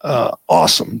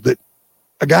awesome that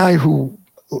a guy who,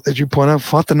 as you point out,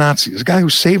 fought the Nazis, a guy who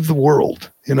saved the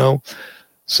world,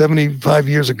 75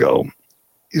 years ago,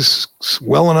 is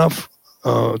well enough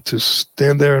to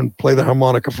stand there and play the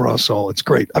harmonica for us all. It's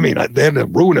great. I mean, they had to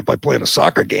ruin it by playing a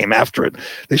soccer game after it.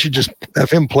 They should just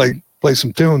have him play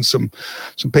some tunes, some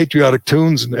patriotic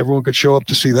tunes, and everyone could show up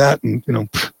to see that and,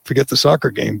 forget the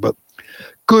soccer game. But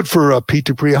good for Pete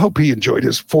Dupree. I hope he enjoyed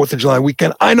his 4th of July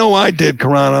weekend. I know I did,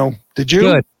 Carano. Did you?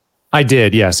 Good. I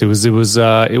did. Yes. It was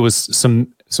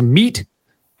some meat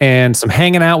and some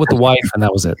hanging out with the wife, and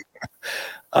that was it.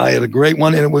 I had a great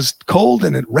one, and it was cold,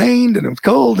 and it rained, and it was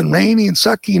cold and rainy and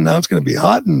sucky, and now it's going to be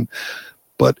hot,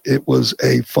 but it was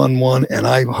a fun one, and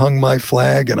I hung my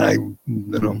flag, and I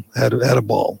had a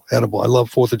ball. I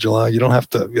love 4th of July. You don't have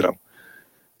to, you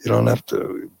don't have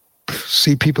to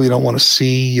see people you don't want to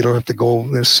see. You don't have to go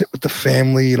there, sit with the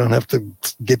family. You don't have to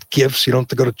get gifts. You don't have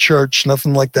to go to church,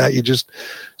 nothing like that. You just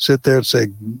sit there and say,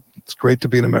 it's great to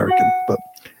be an American. But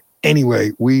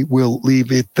anyway, we will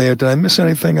leave it there. Did I miss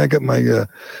anything? I got my,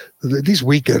 these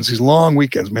weekends, these long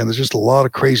weekends, man, there's just a lot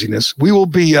of craziness. We will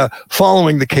be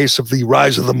following the case of the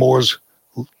Rise of the Moors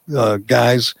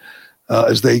guys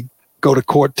as they go to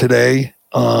court today.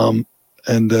 And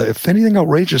if anything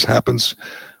outrageous happens,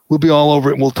 we'll be all over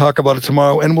it, and we'll talk about it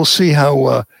tomorrow, and we'll see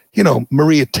how,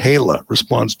 Maria Taylor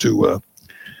responds to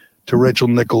Rachel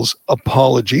Nichols'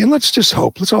 apology. And let's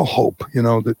all hope,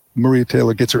 that Maria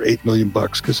Taylor gets her $8 million,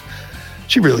 because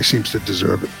she really seems to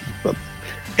deserve it. But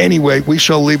anyway, we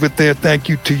shall leave it there. Thank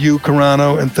you to you,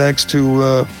 Carano, and thanks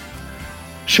to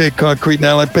Shea Concrete and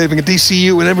Allied Paving at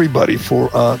DCU and everybody for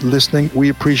listening. We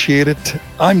appreciate it.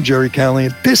 I'm Jerry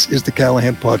Callahan. This is the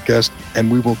Callahan Podcast,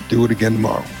 and we will do it again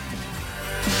tomorrow.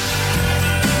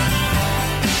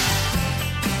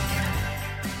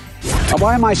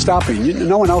 Why am I stopping?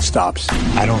 No one else stops.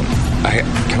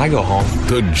 Can I go home?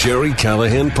 The Jerry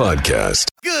Callahan Podcast.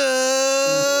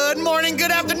 Good morning, good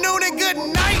afternoon, and good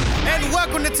night. And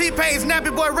welcome to T-Pain's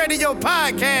Nappy Boy Radio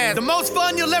Podcast. The most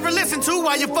fun you'll ever listen to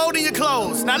while you're folding your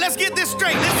clothes. Now let's get this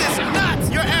straight. This is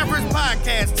not your average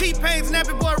podcast. T-Pain's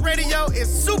Nappy Boy Radio is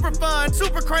super fun,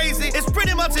 super crazy. It's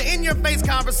pretty much an in-your-face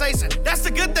conversation. That's the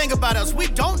good thing about us. We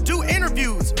don't do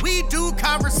interviews. We do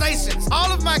conversations.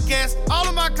 All of my guests, all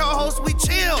of my co-hosts, we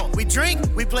chill. We drink,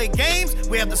 we play games,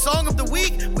 we have the song of the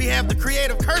week, we have the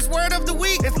creative curse word of the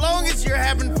week, as long as you're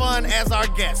having fun as our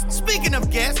guest. Speaking of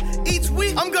guests, each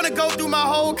week I'm gonna go through my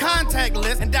whole contact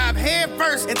list and dive head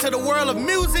first into the world of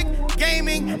music,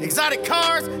 gaming, exotic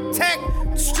cars, tech,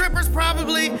 strippers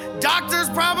probably, doctors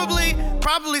probably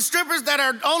strippers that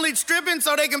are only stripping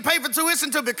so they can pay for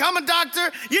tuition to become a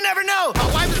doctor. You never know.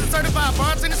 My wife is a certified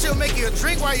bartender. She'll make you a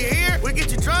drink while you're here. We'll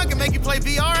get you drunk and make you play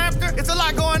VR after. It's a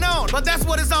lot going on. But that's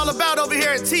what it's all about over here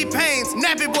at T-Pain's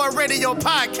Nappy Boy Radio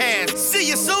Podcast. See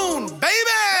you soon, baby!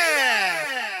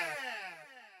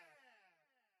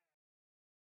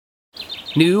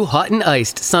 New hot and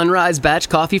iced Sunrise Batch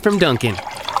Coffee from Dunkin'.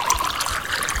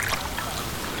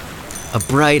 A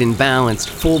bright and balanced,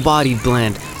 full-bodied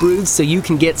blend brewed so you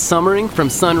can get summering from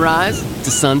sunrise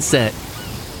to sunset.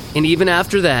 And even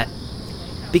after that,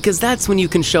 because that's when you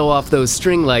can show off those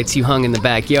string lights you hung in the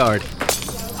backyard.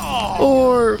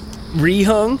 Or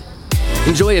re-hung.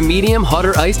 Enjoy a medium, hot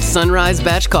or iced Sunrise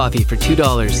Batch Coffee for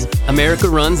 $2. America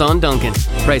runs on Dunkin'.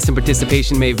 Price and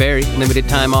participation may vary. Limited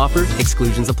time offer.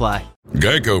 Exclusions apply.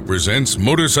 Geico presents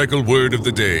Motorcycle Word of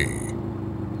the Day.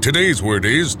 Today's word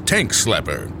is tank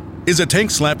slapper. Is a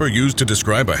tank slapper used to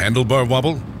describe a handlebar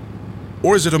wobble?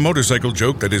 Or is it a motorcycle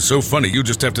joke that is so funny you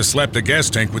just have to slap the gas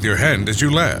tank with your hand as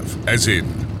you laugh? As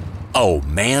in... Oh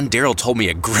man, Daryl told me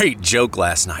a great joke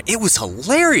last night. It was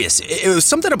hilarious. It was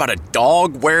something about a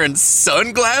dog wearing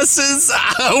sunglasses.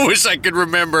 I wish I could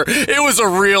remember. It was a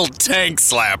real tank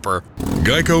slapper.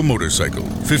 Geico Motorcycle.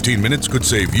 15 minutes could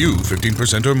save you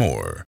 15% or more.